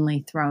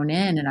suddenly thrown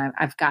in. And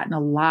I've gotten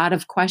a lot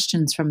of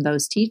questions from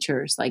those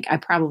teachers. Like I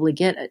probably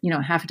get,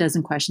 half a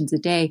dozen questions a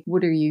day.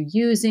 What are you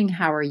using?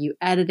 How are you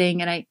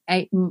editing? And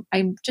I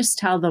just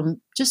tell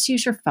them, just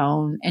use your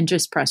phone and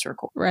just press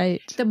record.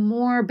 Right. The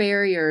more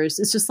barriers,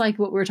 it's just like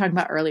what we were talking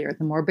about earlier.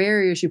 The more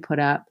barriers you put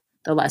up,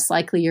 the less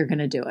likely you're going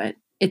to do it.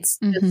 It's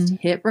just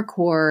hit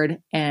record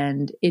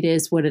and it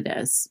is what it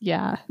is.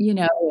 Yeah.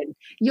 And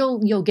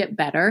you'll get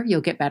better.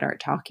 You'll get better at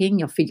talking.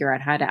 You'll figure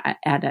out how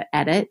to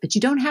edit, but you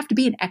don't have to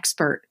be an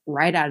expert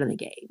right out of the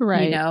gate.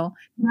 Right.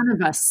 None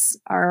of us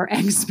are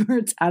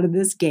experts out of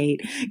this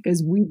gate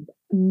because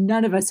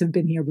none of us have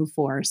been here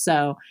before.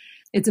 So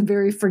it's a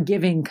very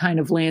forgiving kind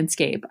of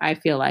landscape, I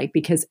feel like,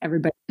 because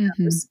everybody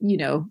knows,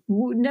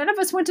 none of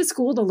us went to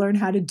school to learn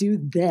how to do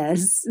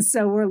this.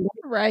 So we're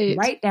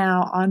right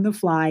now on the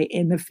fly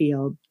in the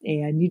field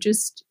and you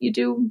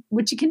do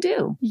what you can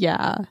do.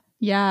 Yeah.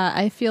 Yeah,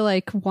 I feel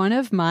like one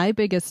of my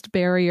biggest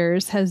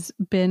barriers has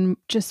been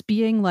just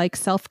being like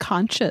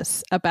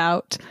self-conscious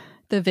about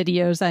the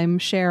videos I'm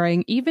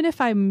sharing, even if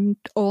I'm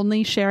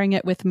only sharing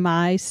it with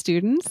my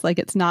students, like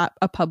it's not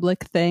a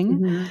public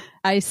thing,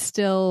 I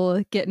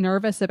still get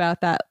nervous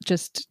about that.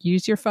 Just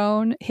use your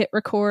phone, hit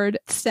record,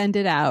 send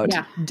it out.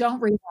 Yeah, don't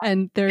read that.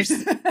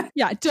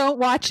 And don't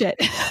watch it.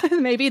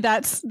 Maybe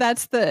that's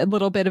the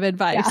little bit of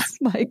advice.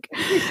 Yeah. Like,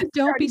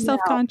 don't be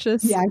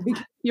self-conscious. Yeah,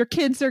 your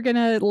kids are going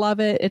to love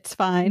it. It's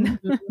fine.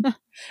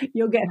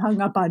 You'll get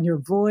hung up on your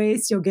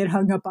voice. You'll get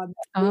hung up on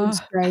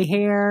the gray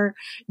hair.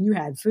 You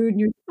had food.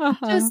 And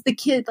just the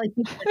kids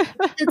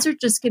are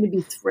just going to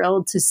be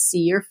thrilled to see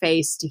your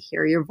face, to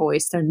hear your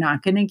voice. They're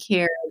not going to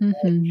care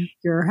that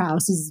your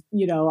house is,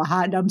 a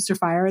hot dumpster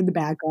fire in the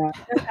background.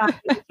 They're not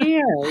going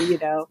to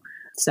care,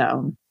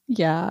 So.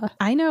 Yeah,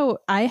 I know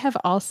I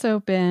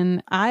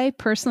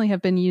personally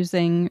have been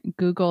using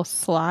Google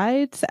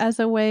Slides as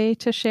a way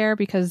to share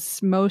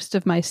because most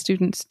of my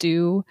students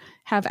do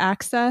have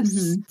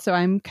access. So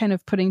I'm kind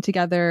of putting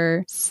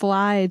together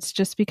slides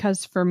just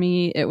because for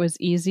me, it was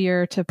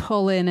easier to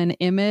pull in an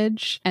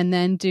image and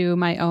then do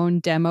my own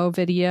demo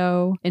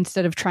video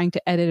instead of trying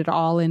to edit it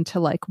all into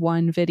like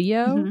one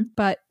video.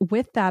 But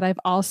with that, I've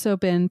also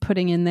been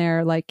putting in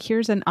there, like,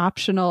 here's an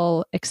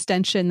optional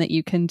extension that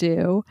you can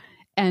do.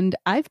 And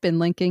I've been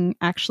linking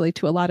actually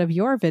to a lot of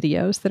your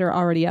videos that are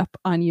already up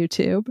on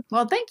YouTube.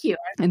 Well, thank you.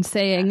 And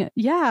saying,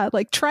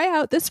 like, try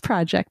out this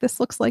project. This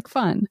looks like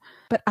fun.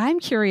 But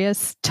I'm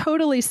curious,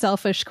 totally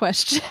selfish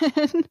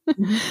question.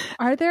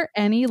 Are there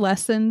any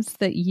lessons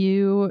that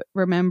you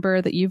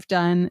remember that you've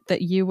done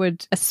that you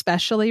would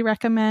especially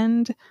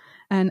recommend?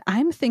 And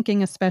I'm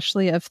thinking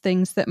especially of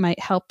things that might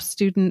help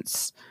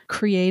students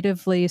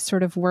creatively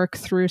sort of work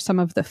through some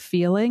of the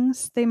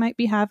feelings they might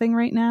be having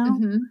right now.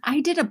 I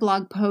did a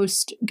blog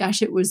post,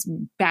 it was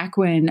back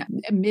when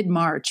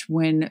mid-March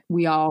when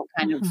we all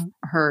kind of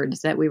heard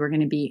that we were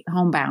going to be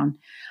homebound.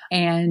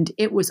 And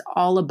it was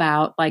all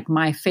about like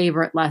my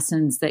favorite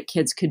lessons that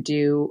kids could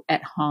do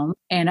at home.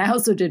 And I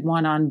also did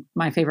one on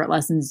my favorite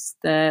lessons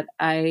that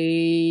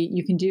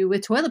you can do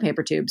with toilet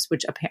paper tubes,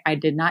 which I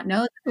did not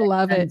know.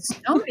 Love it.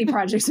 So many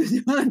projects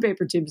with toilet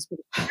paper tubes.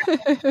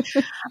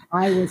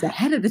 I was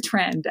ahead of the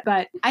trend.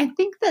 But I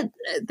think that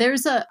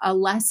there's a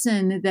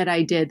lesson that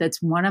I did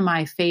that's one of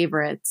my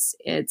favorites.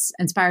 It's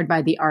inspired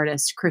by the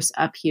artist Chris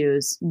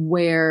Uphughes,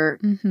 where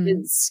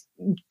it's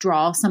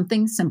draw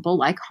something simple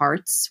like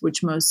hearts,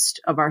 which most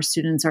of our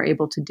students are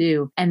able to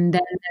do. And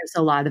then there's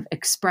a lot of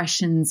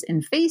expressions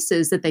and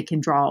faces that they can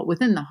draw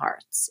within the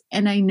hearts.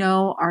 And I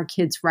know our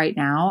kids right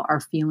now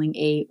are feeling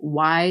a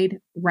wide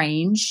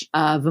range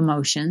of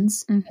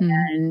emotions.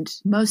 And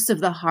most of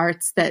the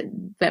hearts that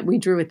we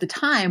drew at the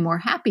time were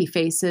happy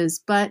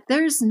faces, but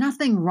there's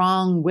nothing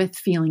wrong with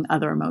feeling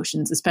other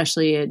emotions,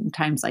 especially in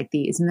times like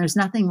these. And there's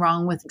nothing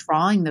wrong with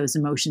drawing those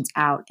emotions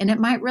out. And it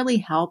might really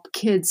help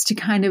kids to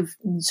kind of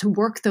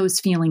work those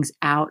feelings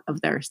out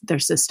of their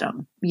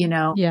system,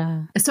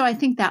 Yeah. So I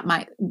think that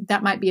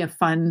might be a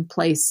fun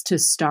place to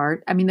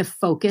start. I mean, the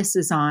focus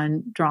is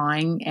on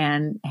drawing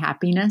and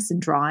happiness and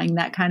drawing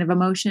that kind of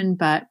emotion,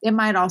 but it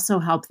might also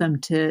help them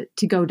to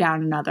go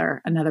down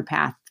another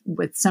path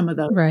with some of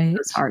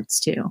those hearts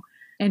too.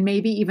 And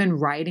maybe even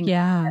writing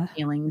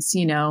feelings,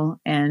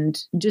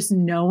 and just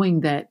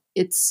knowing that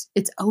it's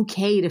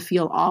okay to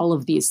feel all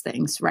of these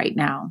things right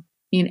now.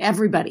 I mean,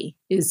 everybody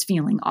is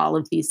feeling all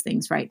of these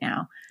things right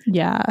now.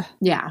 Yeah.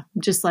 Yeah.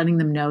 Just letting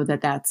them know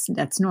that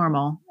that's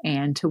normal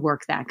and to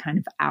work that kind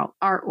of out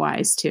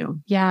art-wise too.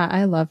 Yeah,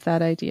 I love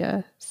that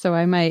idea. So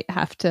I might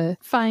have to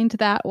find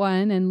that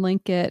one and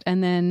link it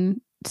and then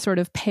sort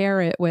of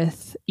pair it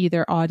with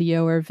either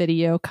audio or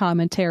video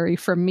commentary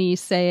from me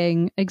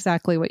saying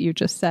exactly what you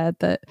just said,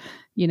 that,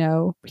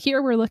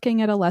 here we're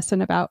looking at a lesson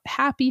about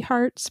happy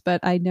hearts, but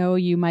I know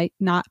you might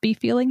not be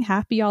feeling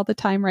happy all the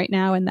time right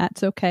now, and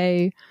that's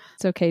okay.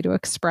 It's okay to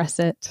express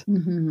it,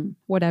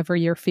 whatever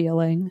you're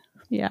feeling.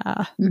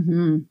 Yeah.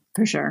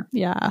 For sure.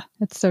 Yeah.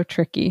 It's so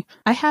tricky.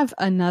 I have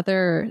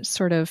another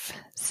sort of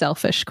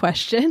selfish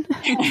question.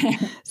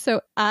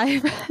 So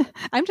I'm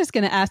just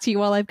going to ask you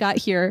while I've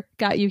got you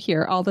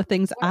here, all the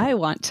things I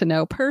want to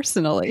know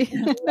personally.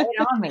 Lay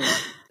it on me.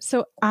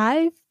 So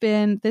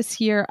this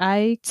year,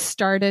 I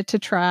started to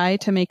try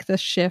to make the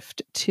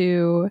shift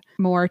to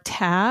more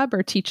TAB,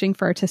 or teaching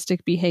for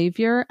artistic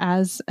behavior,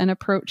 as an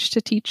approach to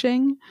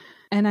teaching.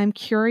 And I'm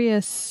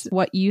curious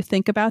what you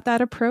think about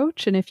that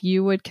approach, and if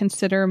you would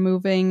consider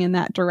moving in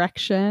that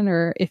direction,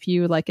 or if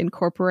you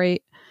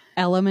incorporate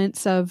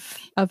elements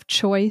of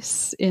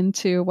choice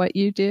into what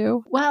you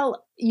do.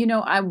 Well,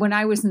 when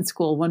I was in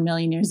school 1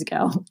 million years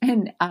ago,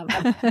 and I've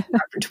been here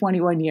for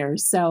 21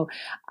 years. So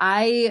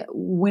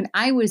when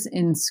I was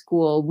in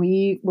school,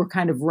 we were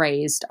kind of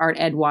raised art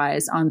ed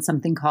wise on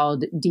something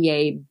called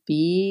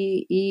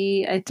DABE.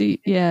 I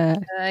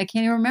can't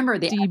even remember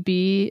the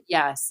DB.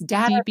 Yes.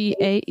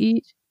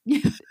 DBAE.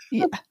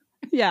 Yeah.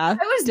 Yeah.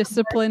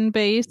 Discipline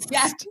based.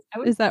 Yes.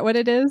 Is that what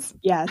it is?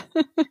 Yes.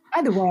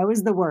 By the way, I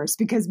was the worst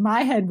because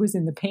my head was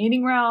in the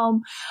painting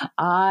realm.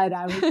 And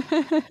I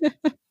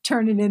was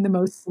turning in the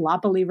most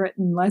sloppily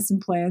written lesson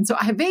plan. So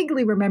I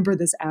vaguely remember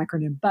this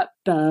acronym, but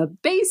the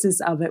basis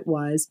of it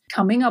was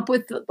coming up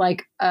with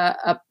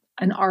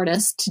an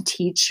artist to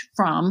teach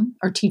from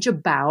or teach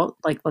about,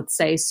 let's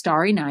say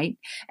Starry Night.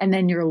 And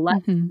then your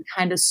lesson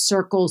kind of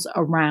circles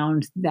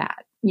around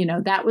that.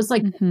 That was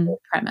the whole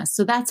premise.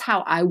 So that's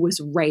how I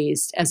was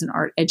raised as an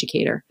art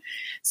educator.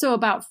 So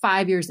about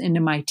 5 years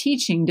into my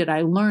teaching, did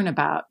I learn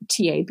about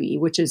TAB,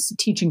 which is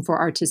teaching for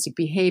artistic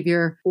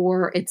behavior,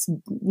 or it's,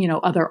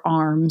 other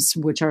arms,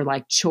 which are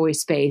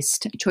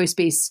choice-based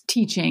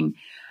teaching.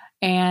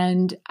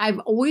 And I've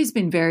always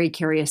been very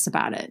curious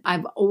about it.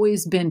 I've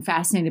always been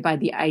fascinated by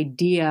the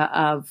idea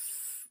of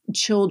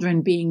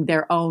children being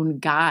their own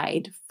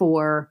guide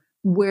for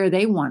what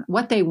they want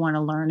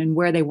to learn and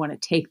where they want to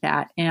take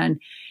that.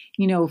 And,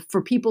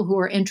 for people who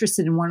are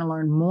interested and want to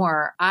learn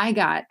more, I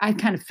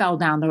kind of fell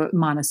down the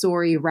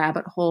Montessori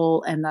rabbit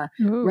hole and the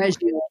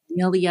Reggio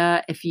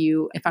Emilia,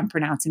 if I'm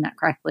pronouncing that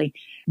correctly.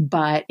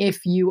 But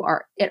if you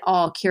are at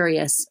all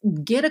curious,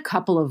 get a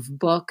couple of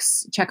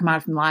books, check them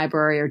out from the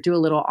library, or do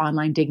a little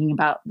online digging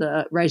about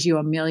the Reggio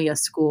Emilia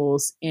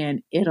schools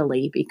in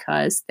Italy,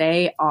 because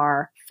they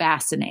are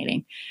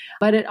fascinating.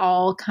 But it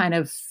all kind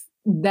of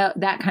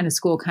that kind of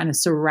school kind of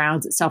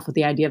surrounds itself with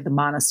the idea of the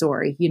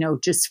Montessori,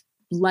 just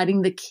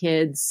letting the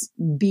kids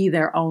be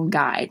their own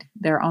guide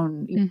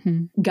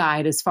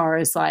as far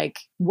as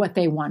what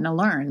they want to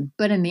learn.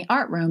 But in the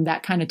art room,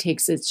 that kind of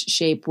takes its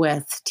shape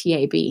with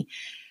TAB.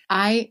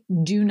 I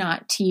do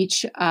not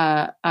teach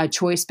a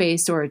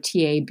choice-based or a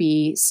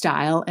TAB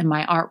style in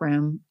my art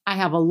room. I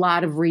have a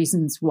lot of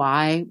reasons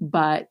why,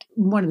 but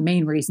one of the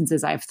main reasons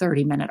is I have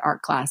 30-minute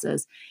art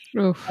classes.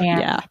 Oof, and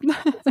yeah.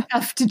 It's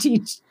tough to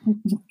teach,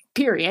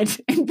 period,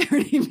 in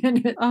 30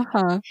 minutes.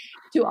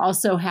 To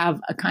also have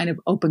a kind of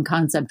open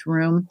concept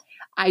room.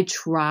 I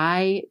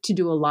try to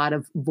do a lot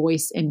of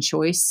voice and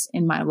choice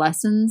in my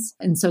lessons.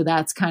 And so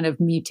that's kind of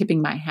me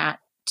tipping my hat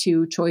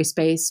to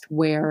choice-based,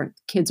 where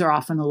kids are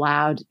often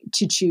allowed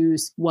to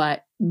choose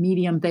what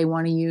medium they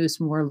want to use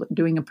when we're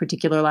doing a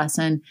particular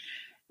lesson.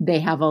 They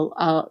have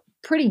a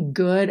pretty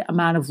good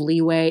amount of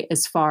leeway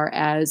as far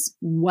as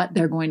what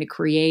they're going to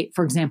create.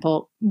 For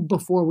example,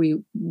 before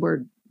we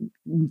were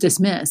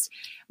dismissed,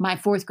 my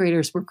fourth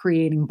graders were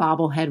creating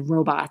bobblehead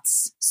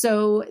robots.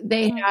 So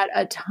they had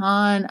a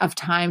ton of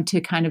time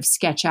to kind of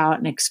sketch out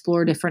and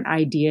explore different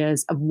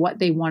ideas of what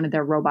they wanted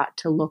their robot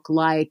to look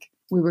like.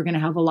 We were going to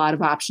have a lot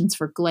of options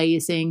for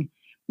glazing.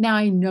 Now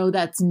I know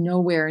that's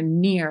nowhere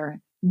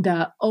near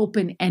the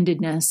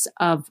open-endedness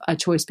of a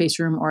choice-based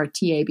room or a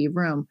TAB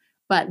room,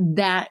 but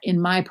that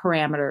in my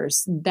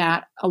parameters,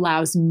 that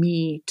allows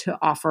me to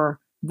offer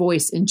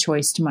voice and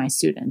choice to my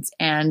students.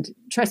 And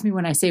trust me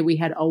when I say we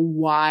had a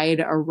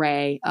wide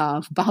array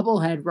of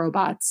bobblehead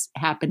robots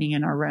happening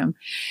in our room.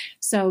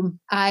 So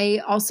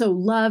I also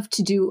love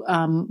to do,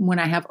 when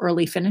I have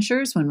early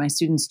finishers, when my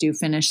students do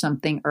finish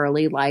something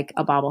early, like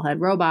a bobblehead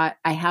robot,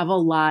 I have a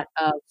lot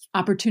of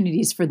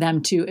opportunities for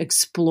them to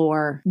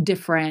explore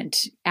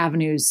different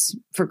avenues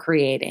for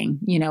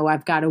creating.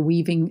 I've got a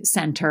weaving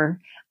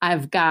center,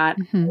 I've got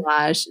a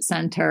collage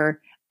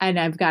center, and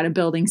I've got a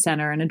building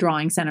center and a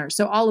drawing center.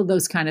 So all of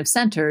those kind of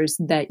centers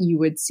that you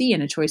would see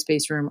in a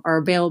choice-based room are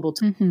available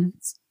to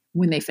kids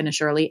when they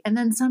finish early. And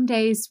then some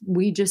days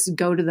we just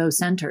go to those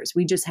centers.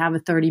 We just have a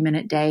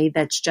 30-minute day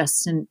that's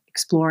just an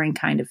exploring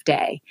kind of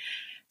day.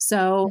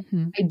 So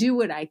I do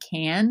what I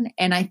can.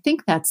 And I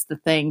think that's the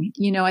thing.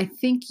 I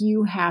think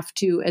you have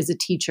to, as a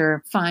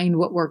teacher, find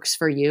what works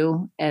for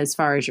you as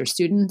far as your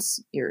students,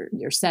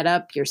 your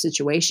setup, your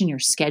situation, your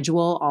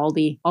schedule, all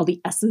the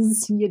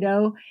S's,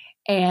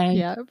 and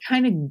Yeah.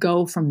 kind of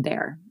go from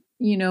there.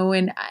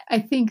 And I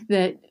think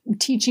that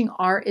teaching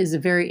art is a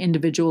very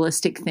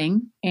individualistic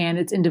thing, and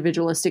it's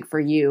individualistic for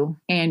you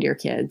and your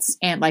kids.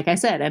 And like I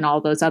said, and all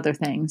those other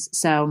things.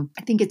 So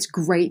I think it's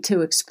great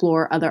to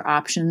explore other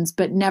options,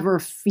 but never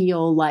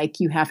feel like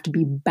you have to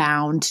be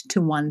bound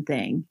to one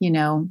thing.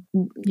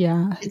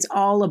 Yeah. It's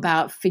all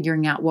about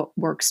figuring out what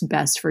works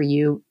best for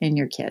you and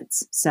your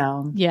kids.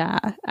 So yeah,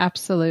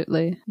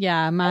 absolutely.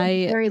 Yeah.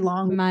 very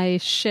long. My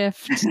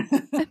shift.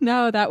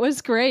 No, that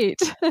was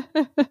great.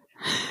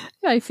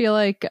 I feel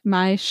like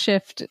my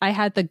shift, I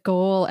had the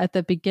goal at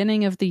the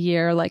beginning of the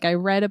year. Like I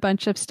read a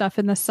bunch of stuff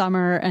in the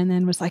summer and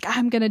then was like,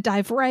 I'm going to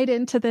dive right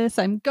into this.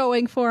 I'm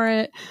going for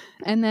it.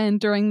 And then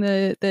during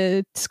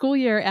the school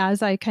year,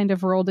 as I kind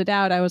of rolled it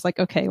out, I was like,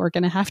 okay, we're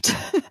going to have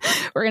to,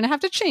 we're going to have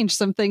to change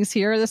some things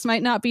here. This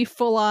might not be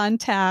full on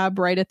tab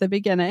right at the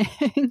beginning.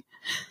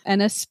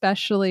 And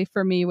especially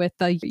for me with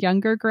the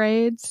younger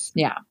grades.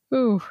 Yeah.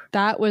 Ooh,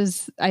 that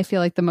was, I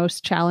feel like, the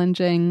most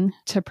challenging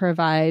to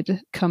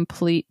provide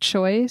complete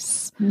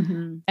choice.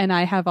 Mm-hmm. And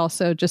I have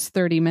also just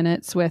 30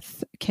 minutes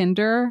with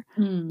kinder.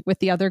 With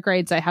the other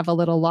grades, I have a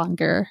little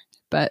longer.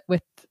 But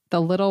with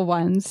the little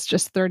ones,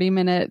 just 30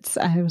 minutes,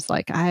 I was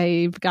like,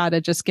 I've got to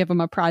just give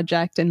them a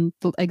project and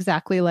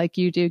exactly like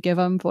you do, give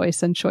them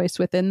voice and choice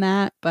within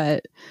that.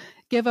 But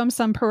give them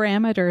some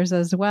parameters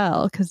as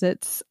well, because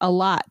it's a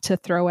lot to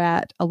throw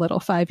at a little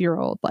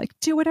 5-year-old, like,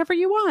 do whatever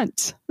you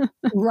want.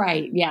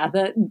 Right. Yeah.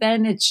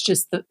 Then it's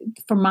just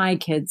for my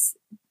kids,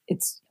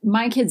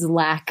 my kids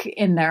lack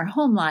in their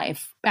home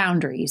life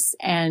boundaries,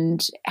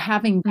 and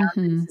having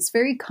boundaries is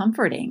very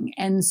comforting.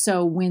 And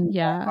so when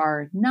there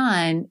are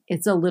none,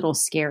 it's a little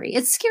scary.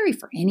 It's scary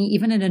for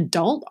even an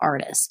adult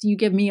artist. You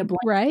give me a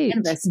blank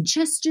canvas,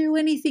 just do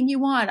anything you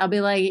want. I'll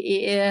be like,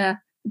 yeah.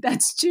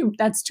 That's too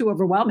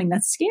overwhelming.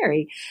 That's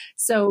scary.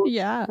 So,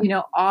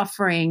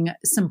 offering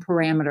some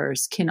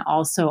parameters can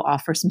also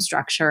offer some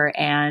structure,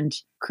 and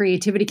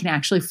creativity can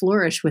actually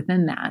flourish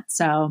within that.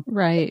 So,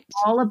 it's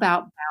all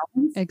about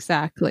balance.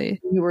 Exactly.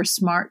 You were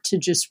smart to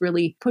just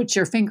really put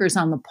your fingers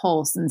on the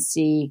pulse and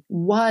see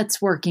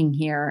what's working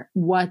here,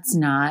 what's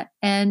not.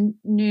 And,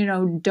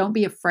 don't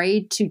be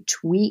afraid to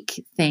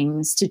tweak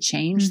things, to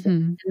change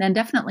things, and then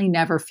definitely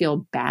never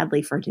feel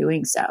badly for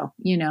doing so,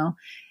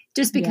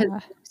 just because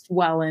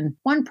well in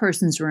one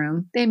person's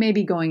room, they may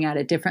be going at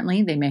it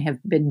differently. They may have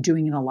been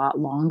doing it a lot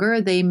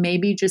longer. They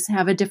maybe just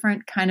have a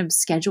different kind of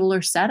schedule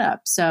or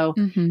setup. So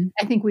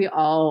I think we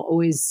all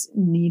always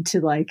need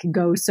to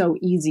go so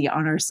easy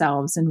on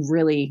ourselves and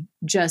really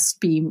just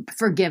be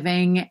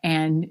forgiving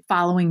and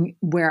following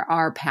where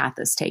our path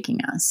is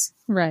taking us.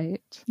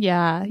 Right.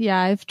 Yeah. Yeah.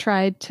 I've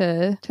tried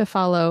to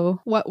follow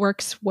what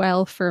works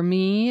well for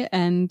me,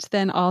 and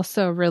then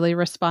also really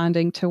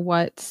responding to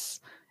what's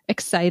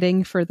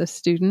exciting for the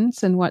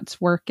students and what's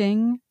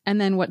working,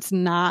 and then what's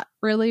not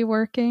really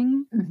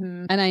working.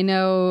 And I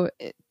know,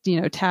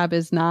 tab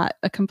is not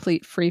a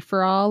complete free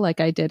for all. Like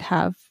I did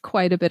have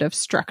quite a bit of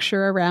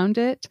structure around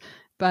it,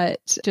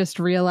 but just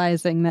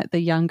realizing that the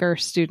younger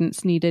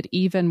students needed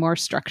even more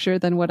structure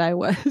than what I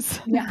was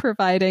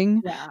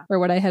providing or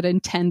what I had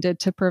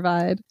intended to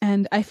provide.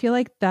 And I feel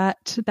like that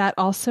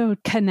also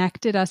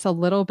connected us a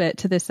little bit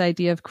to this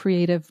idea of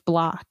creative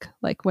block.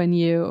 Like when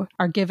you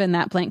are given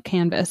that blank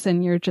canvas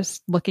and you're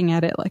just looking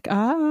at it like,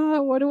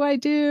 what do I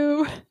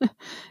do?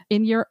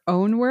 In your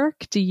own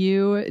work, do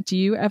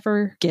you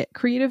ever get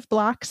creative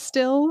blocks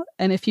still?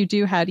 And if you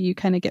do, how do you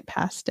kind of get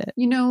past it?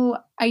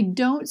 I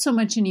don't so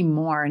much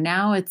anymore.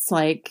 Now it's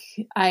like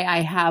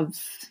I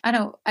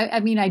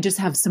just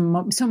have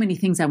so many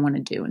things I want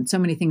to do and so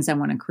many things I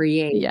want to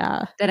create.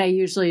 Yeah. That I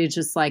usually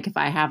just if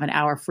I have an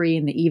hour free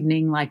in the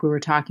evening, like we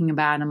were talking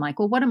about, I'm like,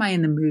 well, what am I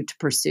in the mood to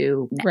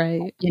pursue now?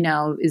 Right.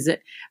 Is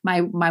it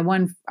my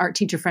one art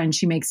teacher friend,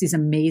 she makes these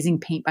amazing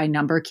paint by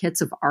number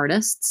kits of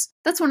artists.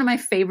 That's one of my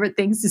favorite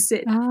things to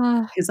sit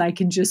because I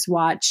can just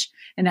watch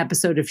an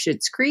episode of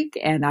Schitt's Creek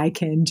and I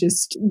can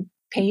just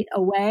paint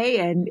away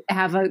and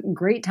have a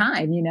great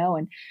time,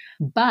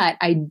 but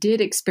I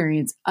did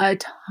experience a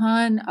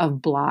ton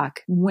of block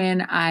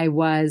when I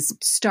was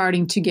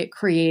starting to get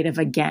creative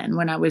again,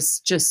 when I was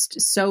just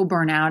so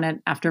burnt out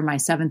after my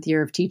 7th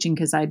year of teaching,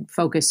 because I'd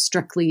focused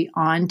strictly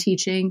on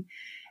teaching.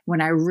 When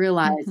I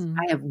realized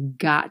I have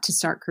got to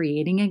start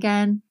creating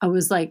again, I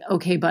was like,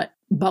 okay, but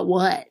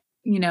what?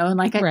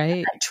 And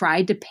I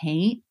tried to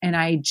paint and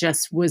I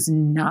just was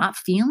not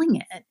feeling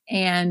it.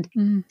 And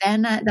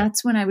then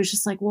that's when I was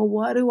just like, well,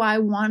 what do I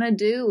want to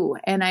do?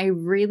 And I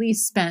really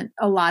spent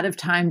a lot of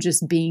time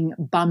just being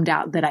bummed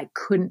out that I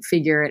couldn't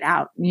figure it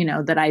out,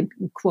 that I,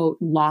 quote,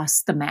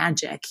 lost the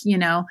magic,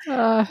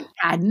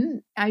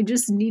 I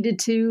just needed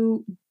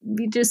to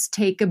just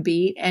take a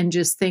beat and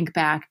just think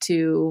back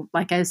to,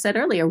 like I said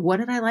earlier, what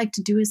did I like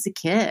to do as a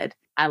kid?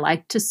 I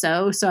like to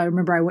sew. So I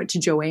remember I went to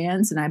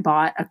Joann's and I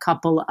bought a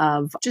couple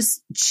of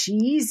just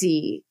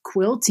cheesy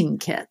quilting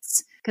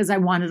kits because I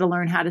wanted to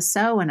learn how to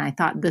sew. And I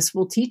thought this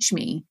will teach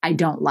me. I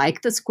don't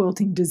like this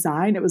quilting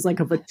design. It was like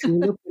of a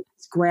tulip with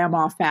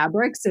grandma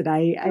fabrics. And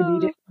I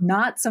needed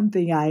not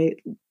something I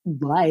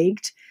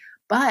liked.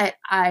 but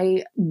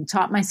I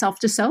taught myself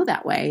to sew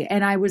that way.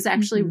 And I was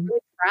actually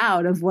really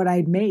proud of what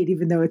I'd made,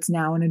 even though it's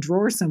now in a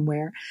drawer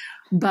somewhere.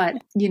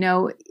 But,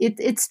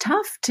 it's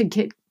tough to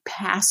get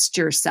past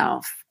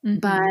yourself.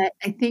 But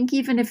I think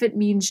even if it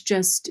means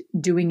just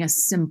doing a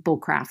simple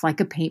craft, like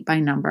a paint by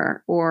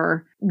number,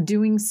 or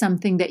doing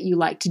something that you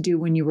like to do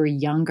when you were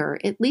younger,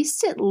 at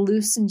least it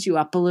loosens you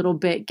up a little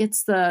bit,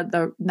 gets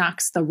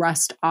knocks the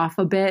rust off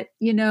a bit,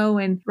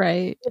 and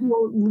right. It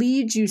will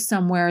lead you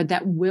somewhere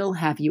that will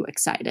have you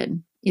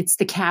excited. It's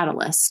the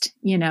catalyst,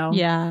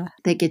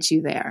 that gets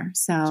you there.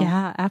 So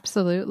yeah,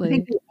 absolutely. I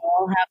think we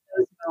all have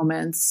those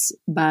moments,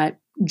 but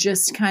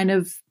just kind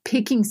of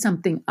picking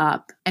something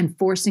up and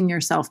forcing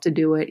yourself to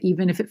do it,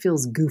 even if it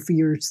feels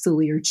goofy or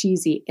silly or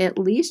cheesy, at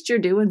least you're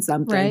doing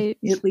something. Right.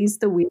 At least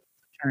the wheels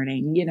are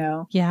turning,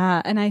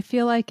 Yeah. And I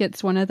feel like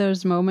it's one of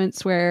those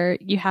moments where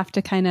you have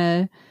to kind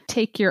of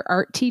take your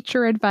art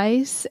teacher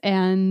advice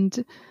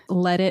and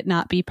let it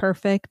not be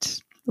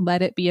perfect.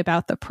 Let it be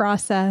about the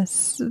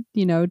process,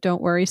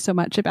 don't worry so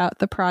much about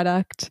the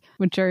product,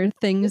 which are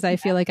things I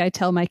feel like I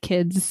tell my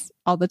kids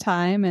all the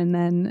time and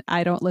then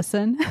I don't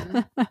listen.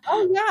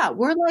 Oh yeah.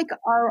 We're like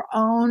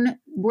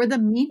we're the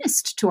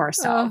meanest to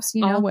ourselves,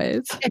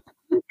 Always. If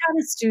you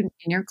had a student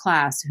in your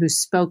class who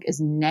spoke as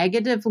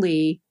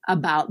negatively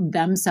about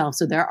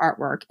themselves or their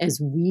artwork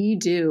as we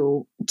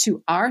do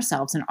to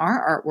ourselves and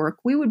our artwork,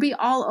 we would be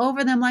all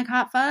over them like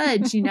hot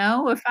fudge.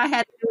 If I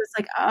had, it was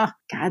like, oh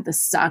God,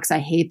 this sucks. I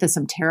hate this.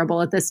 I'm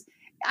terrible at this.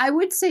 I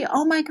would say,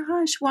 oh my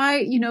gosh,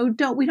 why,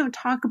 we don't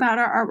talk about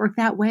our artwork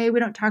that way.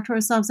 We don't talk to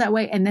ourselves that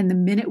way. And then the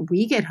minute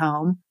we get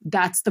home,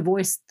 that's the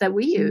voice that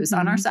we use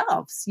on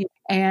ourselves.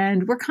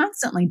 And we're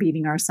constantly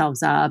beating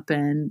ourselves up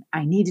and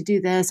I need to do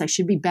this. I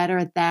should be better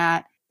at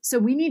that. So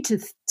we need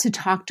to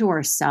talk to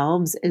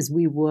ourselves as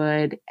we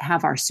would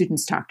have our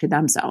students talk to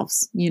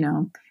themselves.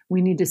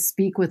 We need to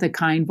speak with a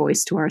kind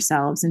voice to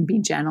ourselves and be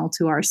gentle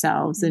to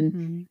ourselves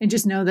and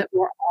just know that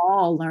we're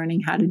all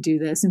learning how to do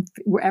this and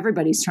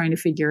everybody's trying to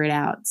figure it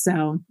out.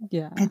 So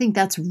yeah, I think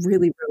that's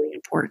really, really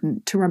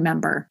important to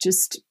remember.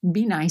 Just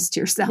be nice to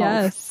yourself.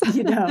 Yes.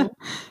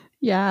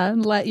 Yeah.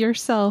 And let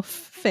yourself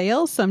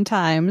fail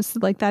sometimes.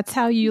 Like that's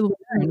how you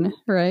learn,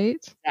 right?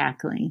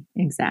 Exactly.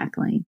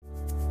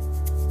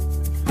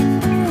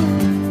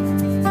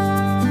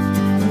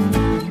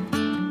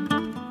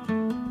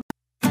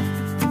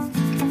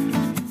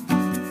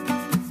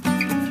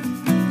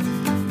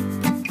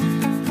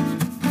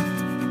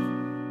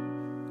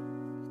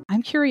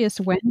 I'm curious,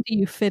 when do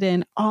you fit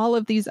in all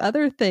of these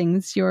other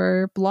things?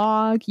 Your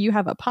blog, you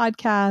have a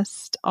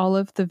podcast, all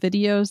of the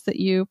videos that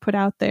you put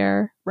out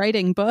there,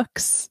 writing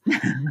books.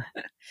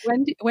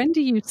 When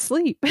do you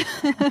sleep?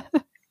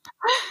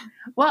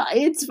 Well,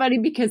 it's funny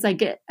because I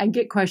get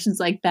questions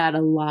like that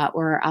a lot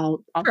where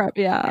I'll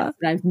that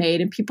I've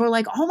made and people are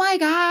like, oh my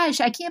gosh,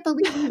 I can't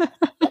believe you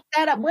put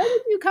that up. Where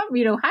did you come?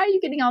 How are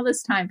you getting all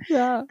this time?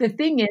 Yeah. The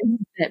thing is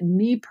that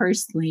me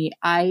personally,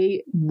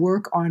 I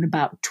work on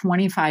about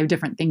 25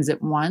 different things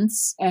at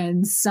once.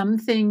 And some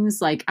things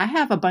like I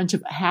have a bunch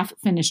of half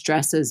finished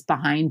dresses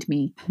behind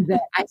me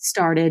that I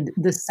started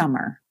this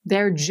summer.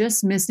 They're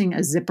just missing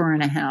a zipper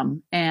and a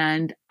hem.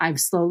 And I've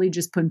slowly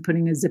just been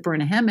putting a zipper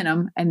and a hem in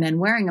them and then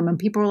wearing them. And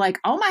people are like,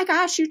 oh my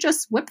gosh, you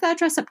just whipped that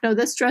dress up. No,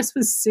 this dress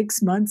was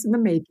 6 months in the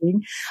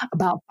making.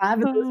 About 5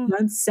 of those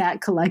months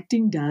sat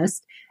collecting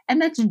dust. And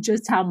that's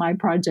just how my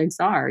projects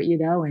are,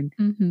 and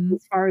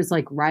as far as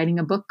like writing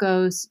a book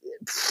goes,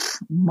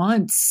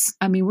 months.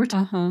 I mean, we're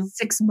talking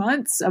 6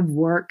 months of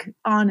work,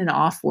 on and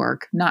off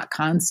work, not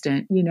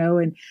constant,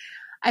 and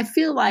I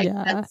feel like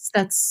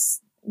that's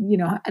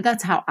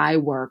how I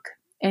work.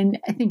 And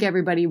I think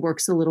everybody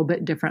works a little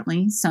bit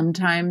differently.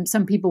 Sometimes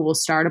some people will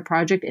start a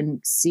project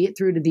and see it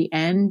through to the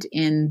end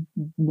in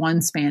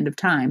one span of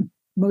time.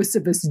 Most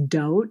of us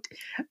don't.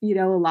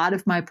 A lot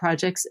of my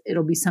projects,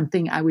 it'll be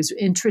something I was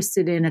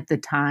interested in at the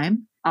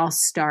time. I'll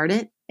start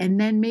it. And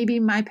then maybe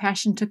my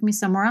passion took me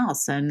somewhere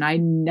else and I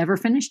never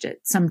finished it.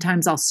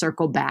 Sometimes I'll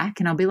circle back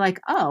and I'll be like,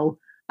 oh,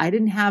 I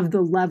didn't have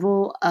the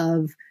level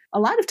of, a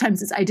lot of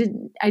times it's, I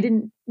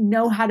didn't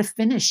know how to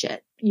finish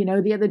it.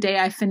 The other day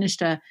I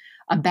finished a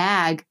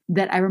bag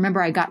that I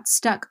remember I got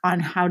stuck on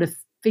how to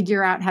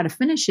figure out how to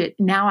finish it.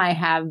 Now I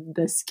have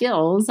the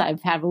skills.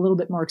 I've had a little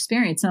bit more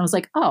experience. And I was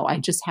like, oh, I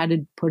just had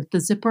to put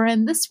the zipper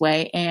in this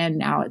way and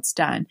now it's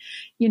done.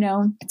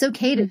 It's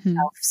okay to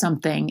shelf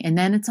something. And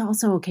then it's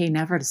also okay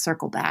never to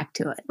circle back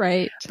to it.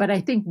 Right. But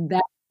I think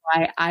that's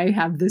why I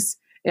have this,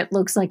 it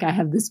looks like I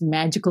have this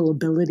magical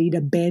ability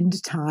to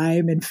bend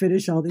time and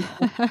finish all these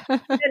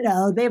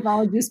things. They've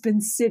all just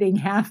been sitting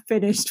half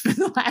finished for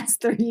the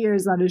last 30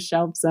 years on a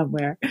shelf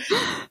somewhere.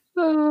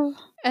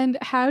 And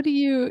how do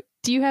you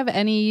Do you have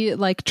any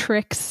like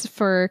tricks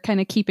for kind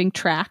of keeping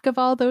track of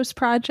all those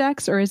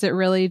projects, or is it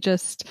really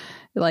just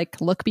like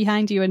look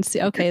behind you and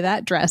see, okay,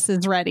 that dress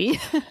is ready?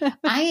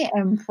 I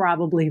am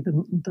probably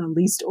the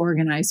least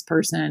organized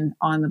person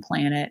on the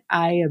planet.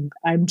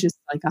 I'm just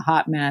like a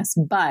hot mess.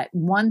 But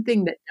one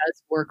thing that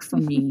does work for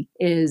me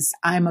is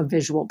I'm a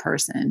visual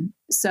person.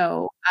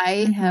 So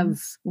I have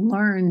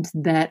learned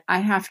that I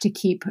have to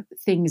keep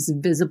things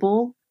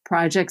visible,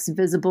 projects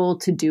visible,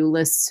 to-do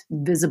lists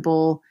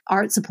visible.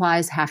 Art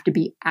supplies have to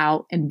be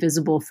out and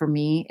visible for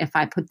me. If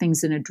I put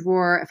things in a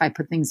drawer, if I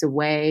put things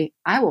away,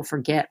 I will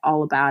forget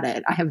all about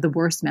it. I have the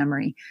worst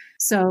memory.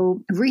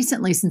 So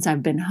recently, since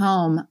I've been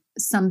home,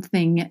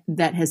 something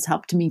that has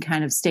helped me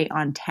kind of stay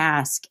on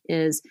task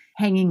is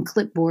hanging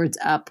clipboards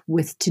up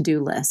with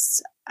to-do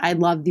lists. I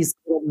love these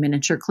little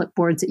miniature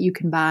clipboards that you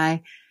can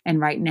buy. And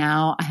right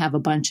now I have a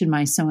bunch in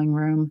my sewing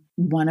room.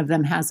 One of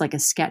them has like a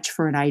sketch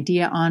for an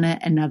idea on it.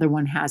 Another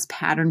one has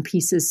pattern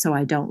pieces so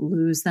I don't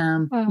lose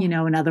them. Wow.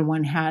 Another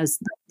one has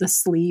the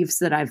sleeves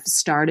that I've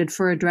started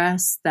for a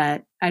dress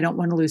that I don't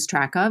want to lose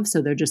track of.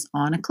 So they're just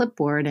on a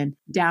clipboard. And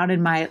down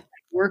in my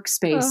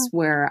workspace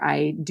where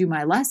I do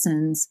my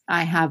lessons,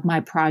 I have my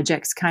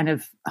projects kind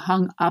of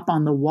hung up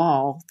on the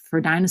wall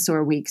for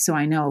Dinosaur Week. So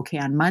I know, okay,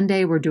 on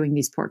Monday, we're doing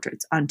these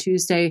portraits. On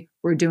Tuesday,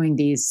 we're doing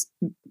these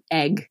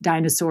egg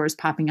dinosaurs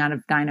popping out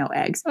of dino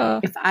eggs.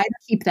 If I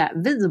keep that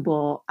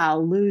visible,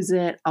 I'll lose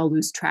it. I'll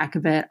lose track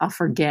of it. I'll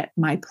forget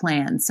my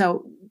plan.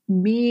 So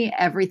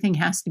everything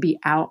has to be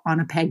out on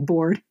a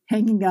pegboard,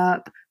 hanging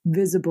up,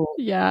 visible.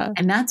 Yeah.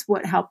 And that's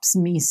what helps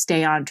me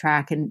stay on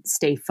track and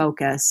stay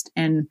focused.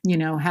 And,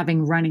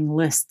 having running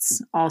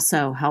lists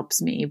also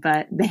helps me,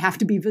 but they have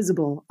to be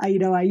visible. I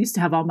used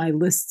to have all my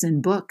lists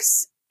in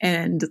books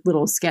and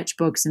little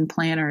sketchbooks and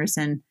planners.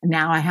 And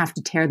now I have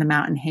to tear them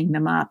out and hang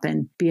them up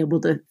and be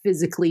able to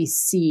physically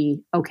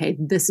see, okay,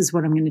 this is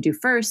what I'm going to do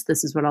first.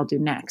 This is what I'll do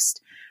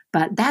next.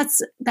 But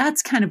that's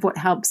kind of what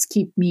helps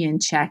keep me in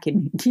check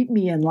and keep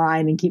me in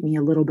line and keep me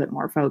a little bit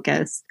more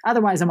focused.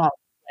 Otherwise, I'm all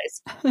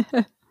over the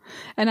place.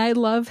 And I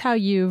love how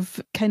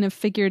you've kind of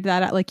figured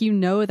that out. Like,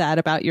 that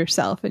about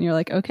yourself and you're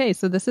like, okay,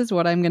 so this is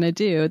what I'm going to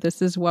do.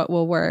 This is what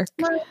will work.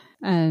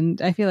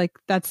 And I feel like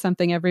that's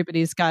something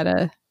everybody's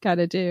gotta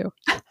do.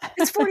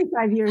 It's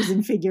 45 years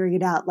in figuring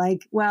it out.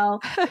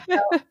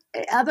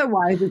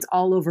 Otherwise it's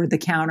all over the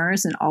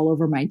counters and all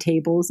over my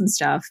tables and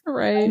stuff.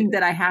 Right.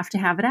 That I have to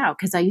have it out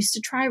because I used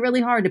to try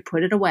really hard to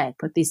put it away,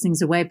 put these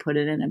things away, put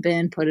it in a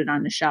bin, put it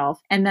on the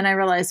shelf. And then I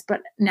realized,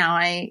 but now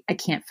I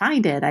can't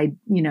find it. I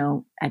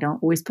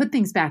don't always put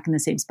things back in the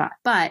same spot.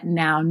 But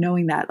now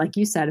knowing that, like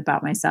you said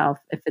about myself,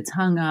 if it's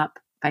hung up,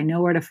 if I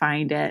know where to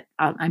find it,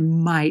 I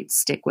might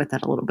stick with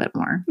it a little bit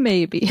more.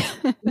 Maybe.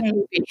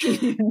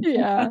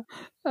 Yeah.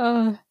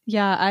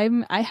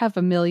 I have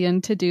a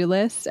million to-do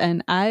lists,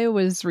 and I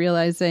was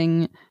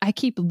realizing I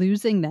keep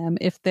losing them.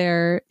 If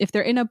they're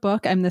in a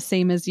book, I'm the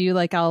same as you.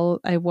 Like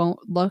I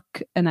won't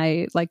look, and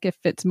if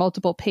it's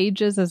multiple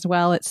pages as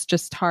well, it's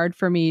just hard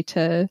for me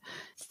to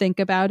think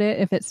about it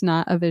if it's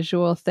not a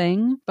visual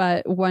thing.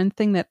 But one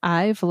thing that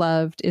I've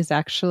loved is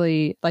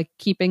actually like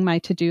keeping my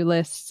to-do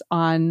lists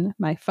on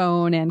my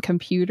phone and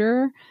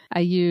computer. I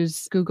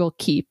use Google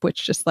Keep,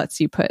 which just lets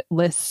you put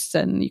lists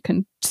and you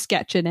can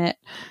sketch in it.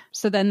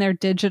 So then they're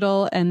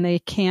digital and they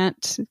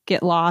can't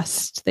get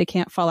lost. They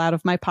can't fall out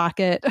of my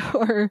pocket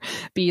or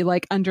be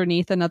like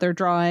underneath another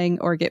drawing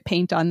or get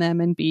paint on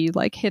them and be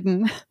like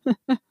hidden.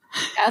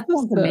 That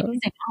sounds amazing.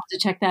 I'll have to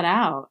check that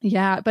out.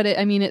 Yeah, but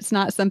it's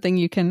not something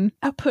you can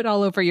put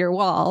all over your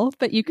wall,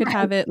 but you could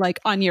have it like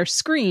on your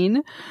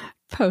screen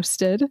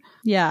posted.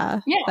 Yeah.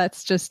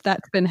 That's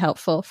been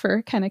helpful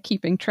for kind of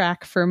keeping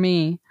track for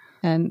me.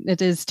 And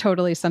it is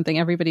totally something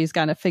everybody's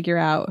got to figure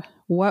out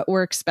what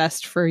works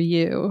best for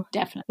you.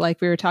 Definitely.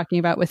 Like we were talking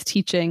about with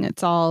teaching,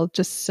 it's all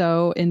just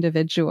so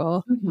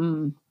individual.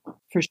 Mm-hmm.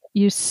 For sure.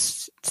 You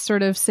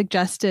sort of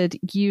suggested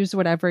use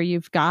whatever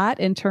you've got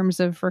in terms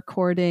of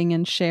recording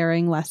and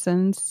sharing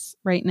lessons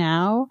right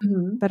now.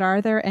 Mm-hmm. But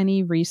are there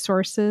any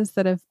resources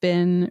that have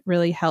been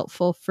really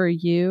helpful for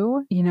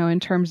you, in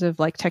terms of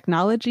like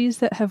technologies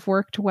that have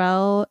worked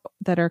well,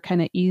 that are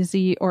kind of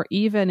easy, or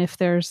even if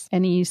there's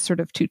any sort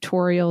of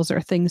tutorials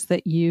or things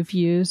that you've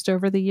used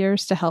over the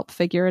years to help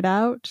figure it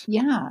out?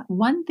 Yeah.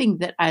 One thing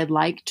that I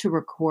like to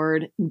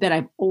record that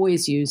I've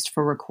always used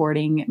for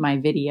recording my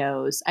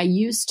videos, I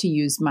used to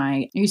use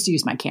my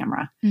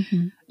camera,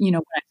 when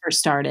I first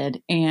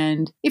started.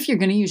 And if you're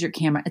going to use your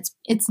camera,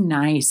 it's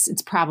nice.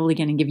 It's probably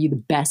going to give you the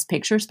best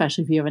picture,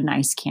 especially if you have a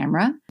nice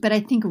camera. But I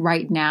think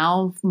right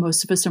now,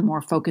 most of us are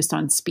more focused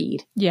on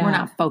speed. Yeah. We're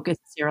not focused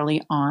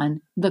necessarily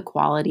on the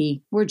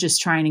quality. We're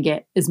just trying to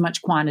get as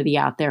much quantity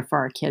out there for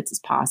our kids as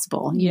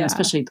possible,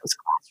 especially those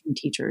classroom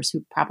teachers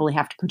who probably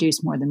have to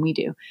produce more than we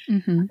do.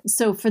 Mm-hmm.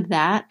 So for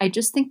that, I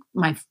just think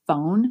my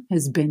phone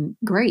has been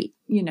great.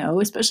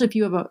 Especially if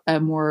you have a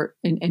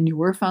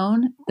newer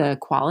phone, the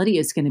quality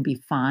is going to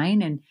be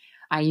fine. And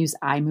I use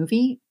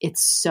iMovie.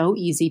 It's so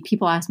easy.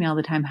 People ask me all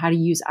the time, how do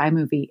you use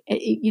iMovie?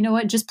 You know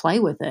what? Just play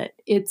with it.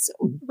 It's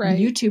right.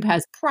 YouTube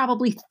has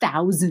probably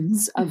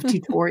thousands of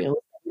tutorials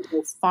do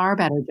a far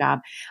better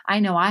job. I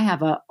know I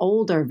have an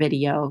older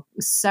video,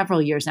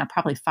 several years now,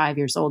 probably 5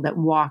 years old, that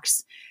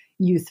walks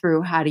you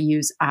through how to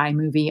use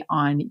iMovie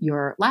on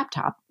your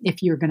laptop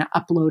if you're going to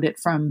upload it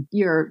from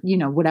your,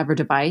 whatever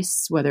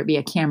device, whether it be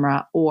a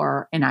camera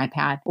or an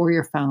iPad or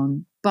your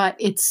phone. But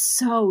it's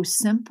so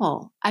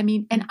simple. I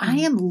mean, and I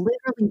am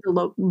literally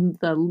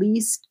the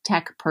least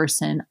tech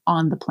person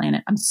on the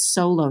planet. I'm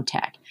so low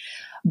tech.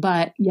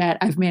 But yet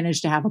I've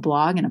managed to have a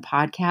blog and a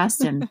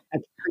podcast and I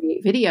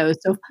create videos.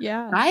 So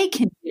I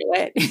can do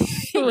it.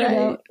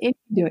 It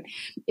can do it.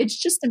 It's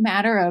just a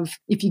matter of,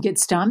 if you get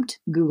stumped,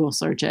 Google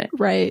search it.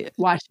 Right.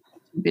 Watch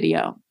the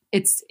video.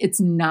 It's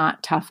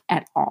not tough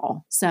at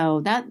all.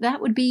 So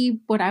that would be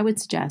what I would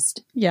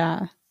suggest.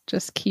 Yeah.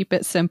 Just keep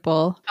it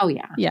simple. Oh,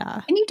 yeah.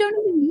 Yeah. And you don't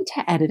even need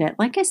to edit it.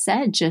 Like I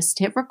said, just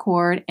hit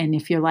record. And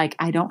if you're like,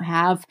 I don't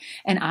have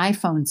an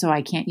iPhone, so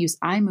I can't use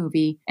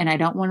iMovie, and I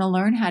don't want to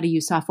learn how to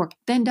use software,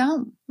 then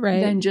don't. Right.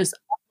 Then just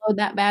upload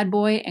that bad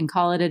boy and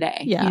call it a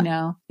day.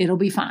 Yeah. It'll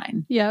be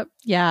fine. Yep.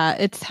 Yeah.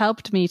 It's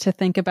helped me to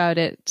think about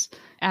it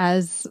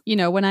as,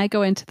 when I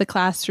go into the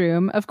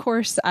classroom, of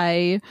course,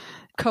 I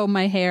comb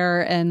my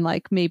hair and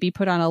like maybe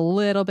put on a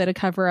little bit of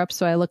cover up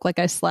so I look like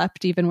I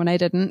slept even when I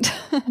didn't.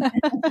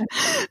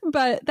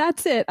 But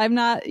that's it. I'm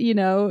not,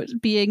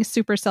 being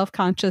super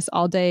self-conscious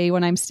all day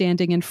when I'm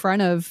standing in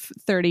front of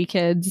 30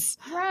 kids.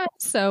 Right.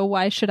 So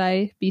why should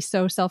I be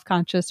so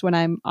self-conscious when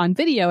I'm on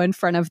video in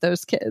front of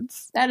those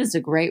kids? That is a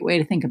great way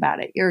to think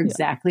about it. You're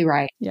exactly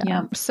right.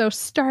 Yeah. So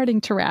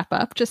starting to wrap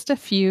up, just a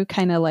few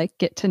kind of like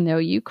get to know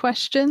you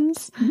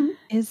questions. Mm-hmm.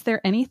 Is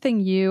there anything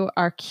you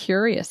are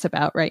curious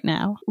about right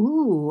now?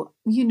 Ooh,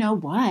 you know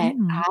what?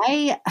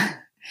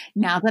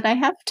 Now that I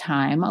have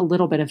time, a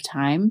little bit of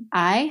time,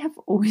 I have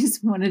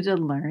always wanted to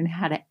learn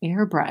how to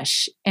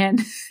airbrush.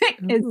 And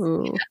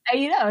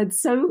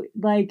it's so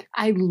like,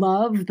 I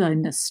love the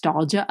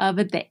nostalgia of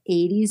it, the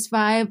 80s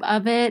vibe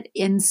of it.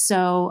 And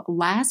so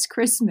last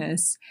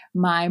Christmas,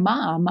 my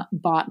mom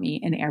bought me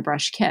an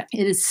airbrush kit.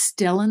 It is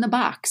still in the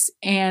box.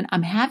 And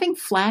I'm having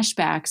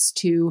flashbacks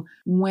to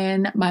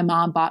when my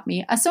mom bought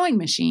me a sewing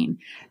machine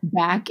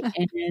back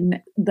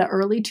in the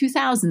early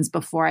 2000s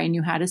before I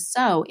knew how to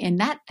sew. And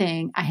that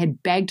thing, I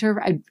had begged her,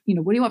 what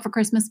do you want for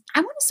Christmas? I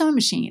want a sewing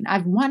machine.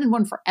 I've wanted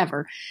one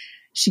forever.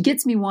 She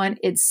gets me one.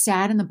 It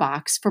sat in the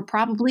box for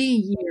probably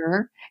a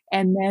year.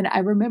 And then I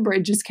remember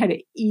it just kind of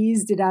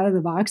eased it out of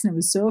the box and I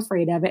was so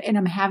afraid of it. And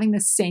I'm having the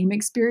same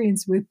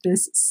experience with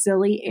this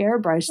silly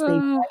airbrush thing.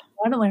 I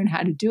want to learn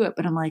how to do it,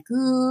 but I'm like,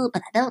 ooh,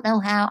 but I don't know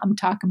how. I'm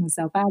talking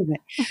myself out of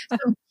it. So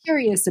I'm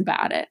curious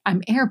about it.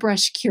 I'm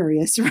airbrush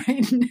curious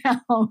right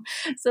now.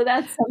 So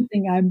that's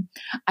something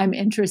I'm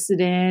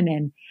interested in.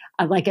 And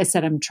like I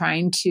said, I'm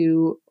trying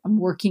to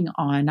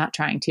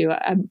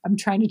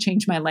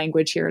change my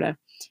language here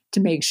to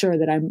make sure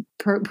that I'm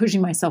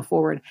pushing myself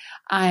forward.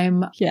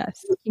 I'm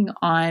working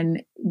on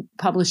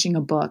publishing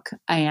a book.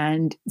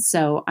 And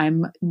so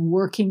I'm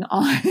working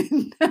on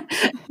laying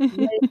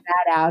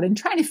that out and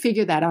trying to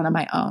figure that out on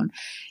my own,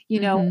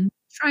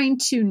 trying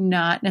to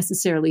not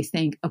necessarily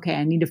think, okay,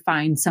 I need to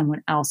find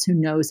someone else who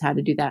knows how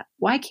to do that.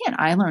 Why can't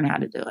I learn how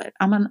to do it?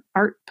 I'm an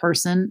art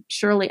person.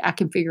 Surely I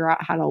can figure out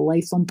how to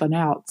lay something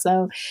out.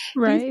 So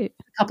a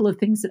couple of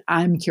things that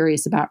I'm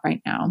curious about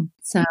right now.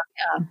 So,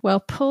 yeah. Well,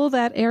 pull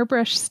that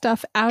airbrush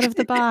stuff out of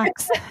the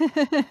box.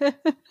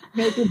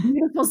 Make a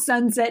beautiful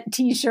sunset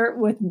t-shirt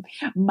with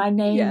my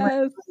name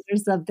or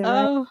something.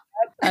 Oh,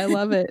 I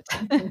love it.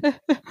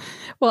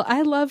 Well,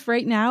 I love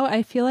right now,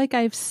 I feel like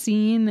I'm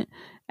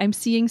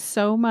seeing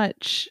so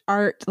much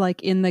art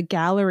like in the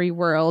gallery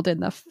world, in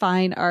the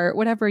fine art,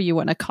 whatever you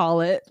want to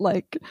call it,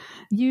 like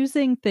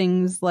using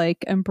things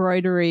like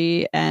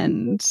embroidery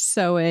and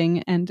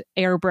sewing and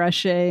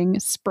airbrushing,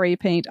 spray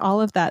paint,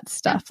 all of that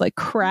stuff. Like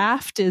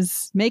craft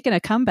is making a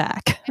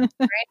comeback.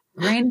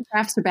 Grand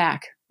crafts are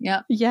back.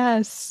 Yep.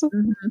 Yes.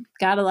 Mm-hmm.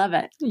 Gotta love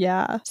it.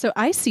 Yeah. So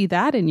I see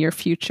that in your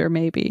future,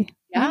 maybe.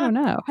 Yeah. I don't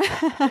know.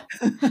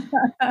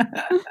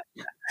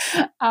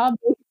 I'll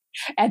be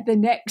at the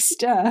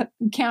next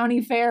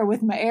county fair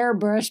with my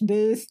airbrush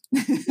booth.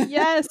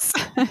 Yes.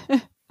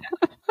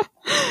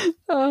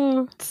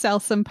 Oh, sell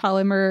some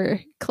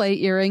polymer clay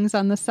earrings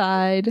on the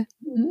side,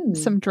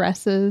 some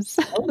dresses.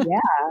 Oh, yeah.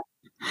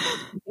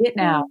 Get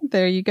now.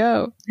 There you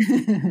go.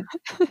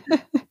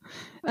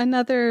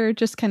 Another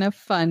just kind of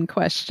fun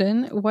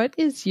question. What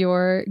is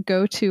your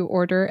go-to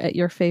order at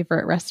your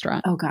favorite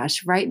restaurant? Oh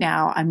gosh, right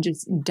now I'm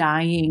just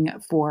dying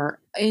for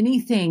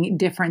anything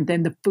different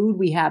than the food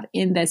we have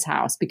in this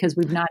house because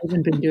we've not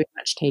even been doing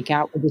much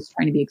takeout. We're just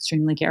trying to be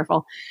extremely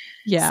careful.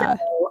 Yeah.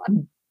 So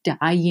I'm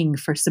dying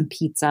for some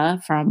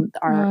pizza from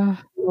our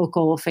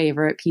local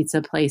favorite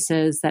pizza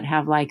places that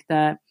have like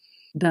the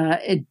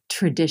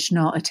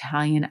traditional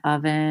Italian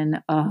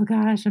oven. Oh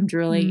gosh, I'm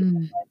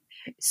drooling.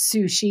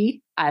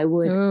 Sushi. I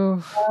would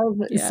love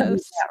some of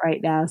that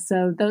right now.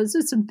 So those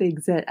are some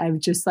things that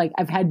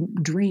I've had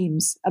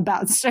dreams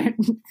about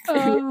certain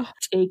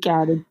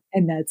takeout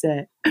and that's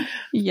it.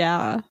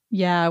 Yeah.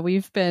 Yeah.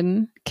 We've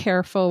been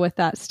careful with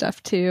that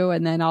stuff too.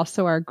 And then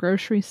also our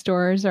grocery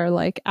stores are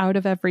like out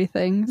of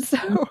everything. So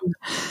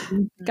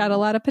got a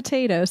lot of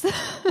potatoes.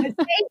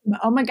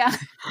 Oh my God.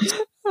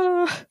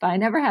 If I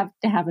never have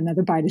to have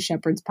another bite of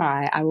shepherd's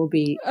pie, I will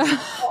be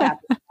so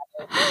happy.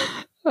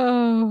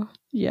 Oh,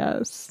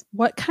 yes.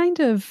 What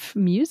kind of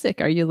music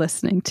are you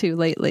listening to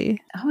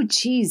lately? Oh,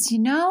 geez.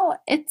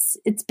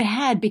 It's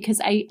bad because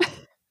I've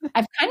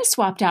kind of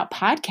swapped out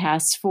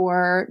podcasts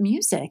for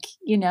music,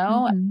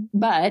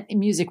 but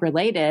music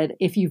related.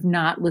 If you've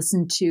not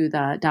listened to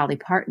the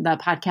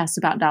podcast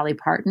about Dolly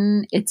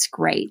Parton, it's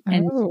great.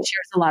 And she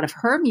shares a lot of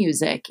her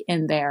music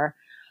in there.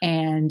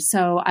 And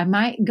so I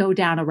might go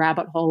down a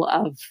rabbit hole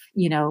of,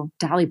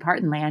 Dolly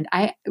Parton land.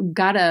 I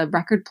got a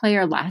record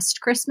player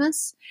last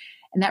Christmas,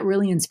 and that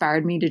really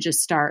inspired me to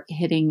just start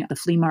hitting the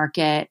flea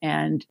market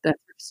and the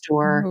thrift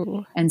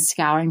store and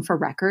scouring for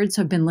records.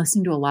 So I've been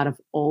listening to a lot of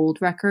old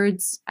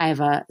records. I have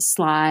a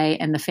Sly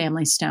and the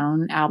Family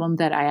Stone album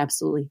that I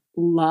absolutely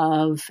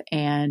love,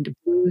 and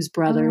Blues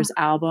Brothers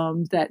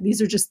album.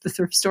 These are just the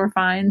thrift store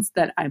finds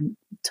that I'm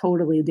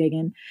totally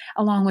digging,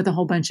 along with a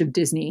whole bunch of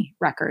Disney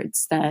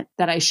records that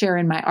I share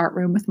in my art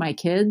room with my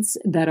kids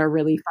that are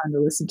really fun to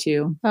listen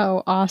to.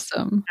 Oh,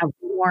 awesome. I've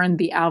worn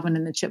the Alvin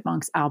and the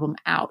Chipmunks album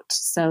out.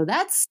 So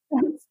that's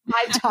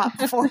my top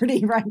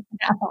 40 right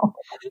now.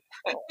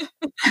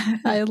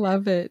 I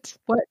love it.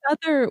 What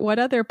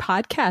other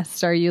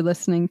podcasts are you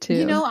listening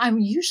to?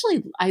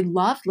 I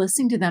love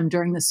listening to them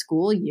during the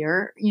school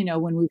year,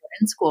 when we were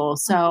in school.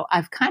 So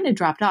I've kind of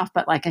dropped off,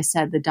 but like I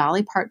said, the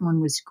Dolly Parton one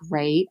was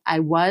great. I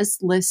was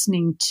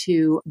listening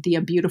to the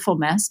A Beautiful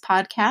Mess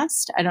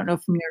podcast. I don't know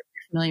if you're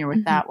familiar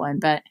with that one,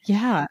 but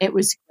yeah, it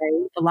was great.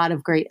 A lot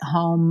of great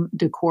home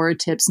decor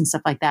tips and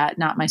stuff like that.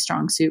 Not my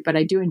strong suit, but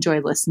I do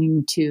enjoy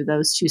listening to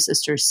those two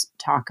sisters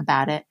talk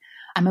about it.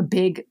 I'm a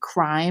big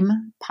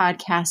crime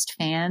podcast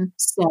fan.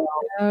 So,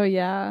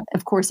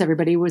 of course,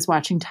 everybody was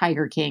watching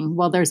Tiger King.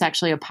 Well, there's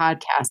actually a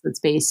podcast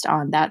that's based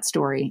on that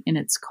story, and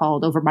it's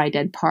called Over My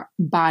Dead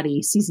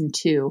Body Season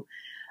 2.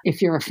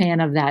 If you're a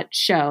fan of that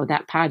show,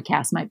 that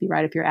podcast might be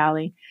right up your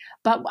alley.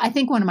 But I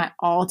think one of my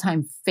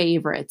all-time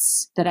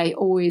favorites that I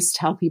always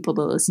tell people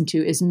to listen to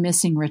is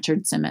Missing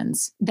Richard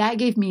Simmons. That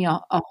gave me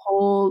a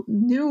whole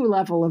new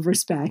level of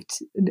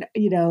respect,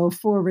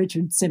 for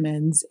Richard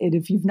Simmons. And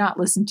if you've not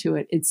listened to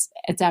it, it's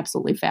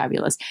absolutely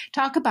fabulous.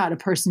 Talk about a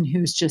person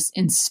who's just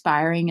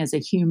inspiring as a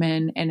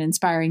human and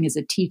inspiring as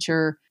a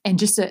teacher, and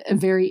just a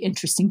very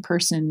interesting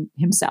person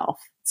himself.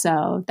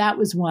 So that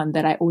was one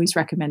that I always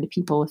recommend to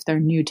people if they're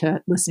new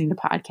to listening to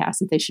podcasts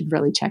that they should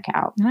really check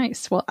out.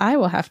 Nice. Well, I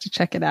will have to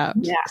check it out.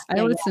 Yeah,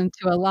 I listen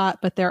to a lot,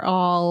 but they're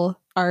all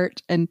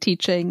art and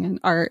teaching and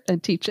art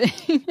and teaching.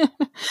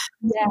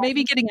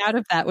 Maybe getting out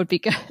of that would be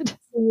good.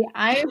 See,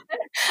 I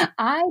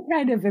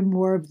kind of am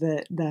more of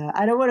the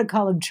I don't want to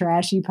call them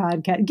trashy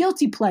podcast,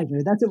 guilty pleasure.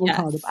 That's what we'll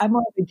call them. I'm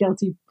more of a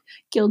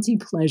guilty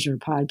pleasure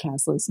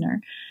podcast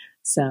listener.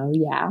 So,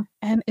 yeah.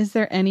 And is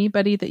there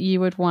anybody that you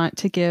would want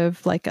to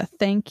give like a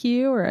thank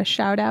you or a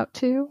shout out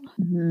to?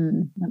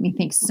 Let me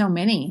think. So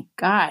many.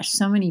 Gosh,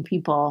 so many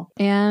people.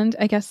 And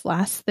I guess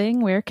last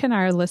thing, where can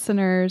our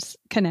listeners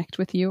connect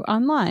with you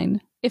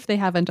online if they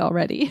haven't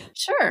already?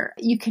 Sure.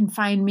 You can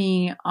find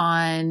me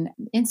on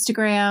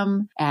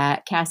Instagram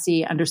at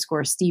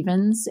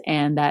Cassie_Stevens.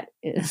 And that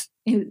it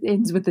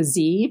ends with a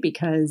Z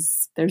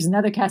because there's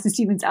another Cassie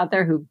Stevens out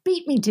there who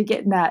beat me to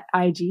get in that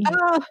IG.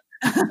 Oh.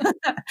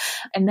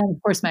 And then,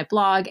 of course, my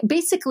blog.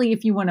 Basically,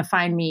 if you want to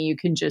find me, you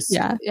can just,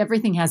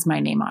 everything has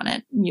my name on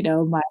it.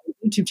 My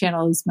YouTube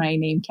channel is my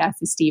name,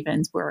 Cassie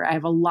Stevens, where I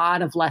have a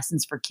lot of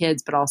lessons for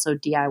kids, but also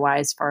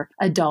DIYs for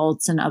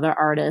adults and other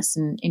artists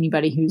and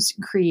anybody who's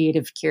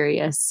creative,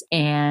 curious.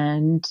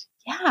 And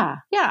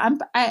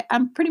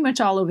I'm pretty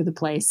much all over the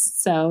place.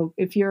 So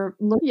if you're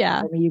looking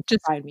for me, you can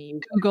find me.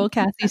 Google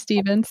Cassie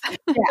Stevens.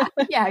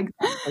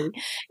 Exactly.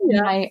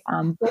 My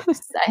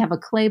books, I have a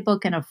clay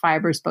book and a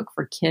fibers book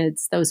for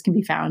kids. Those can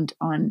be found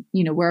on,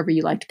 wherever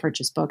you like to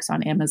purchase books,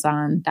 on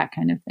Amazon, that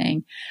kind of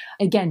thing.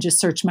 Again, just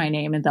search my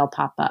name and they'll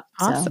pop up.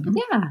 Awesome.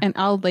 So, and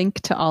I'll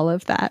link to all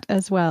of that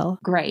as well.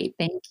 Great.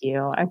 Thank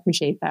you. I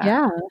appreciate that.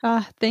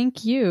 Yeah.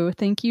 Thank you.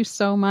 Thank you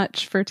so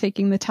much for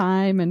taking the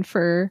time and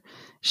for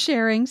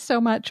sharing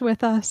so much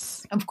with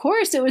us. Of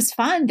course, it was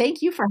fun.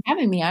 Thank you for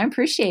having me. I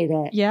appreciate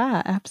it.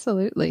 Yeah,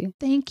 absolutely.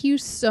 Thank you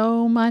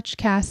so much,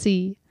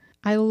 Cassie.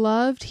 I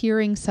loved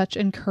hearing such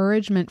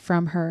encouragement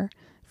from her,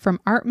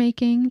 from art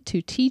making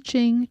to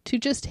teaching to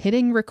just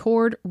hitting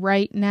record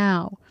right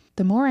now.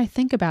 The more I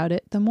think about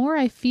it, the more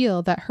I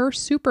feel that her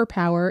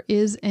superpower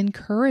is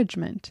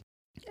encouragement.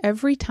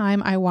 Every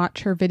time I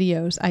watch her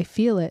videos, I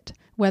feel it.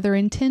 Whether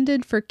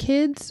intended for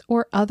kids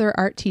or other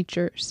art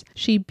teachers,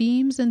 she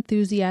beams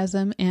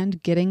enthusiasm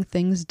and getting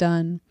things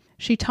done.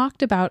 She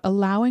talked about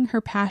allowing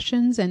her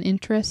passions and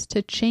interests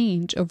to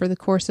change over the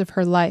course of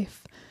her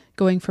life,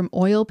 going from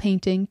oil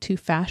painting to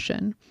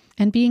fashion,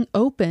 and being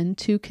open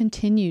to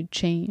continued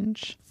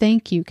change.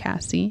 Thank you,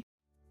 Cassie.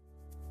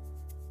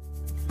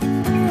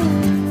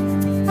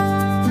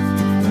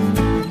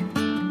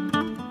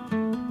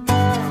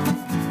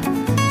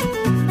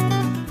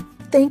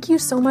 Thank you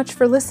so much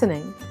for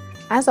listening.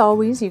 As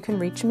always, you can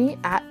reach me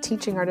at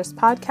Teaching Artist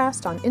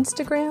Podcast on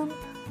Instagram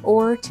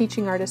or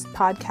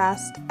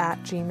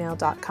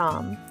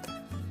teachingartistpodcast@gmail.com.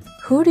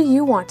 Who do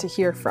you want to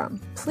hear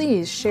from?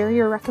 Please share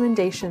your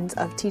recommendations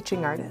of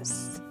teaching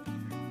artists.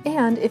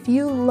 And if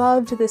you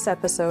loved this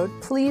episode,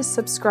 please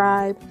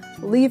subscribe,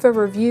 leave a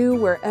review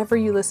wherever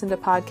you listen to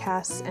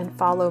podcasts, and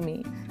follow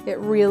me. It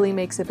really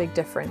makes a big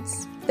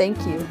difference. Thank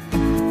you.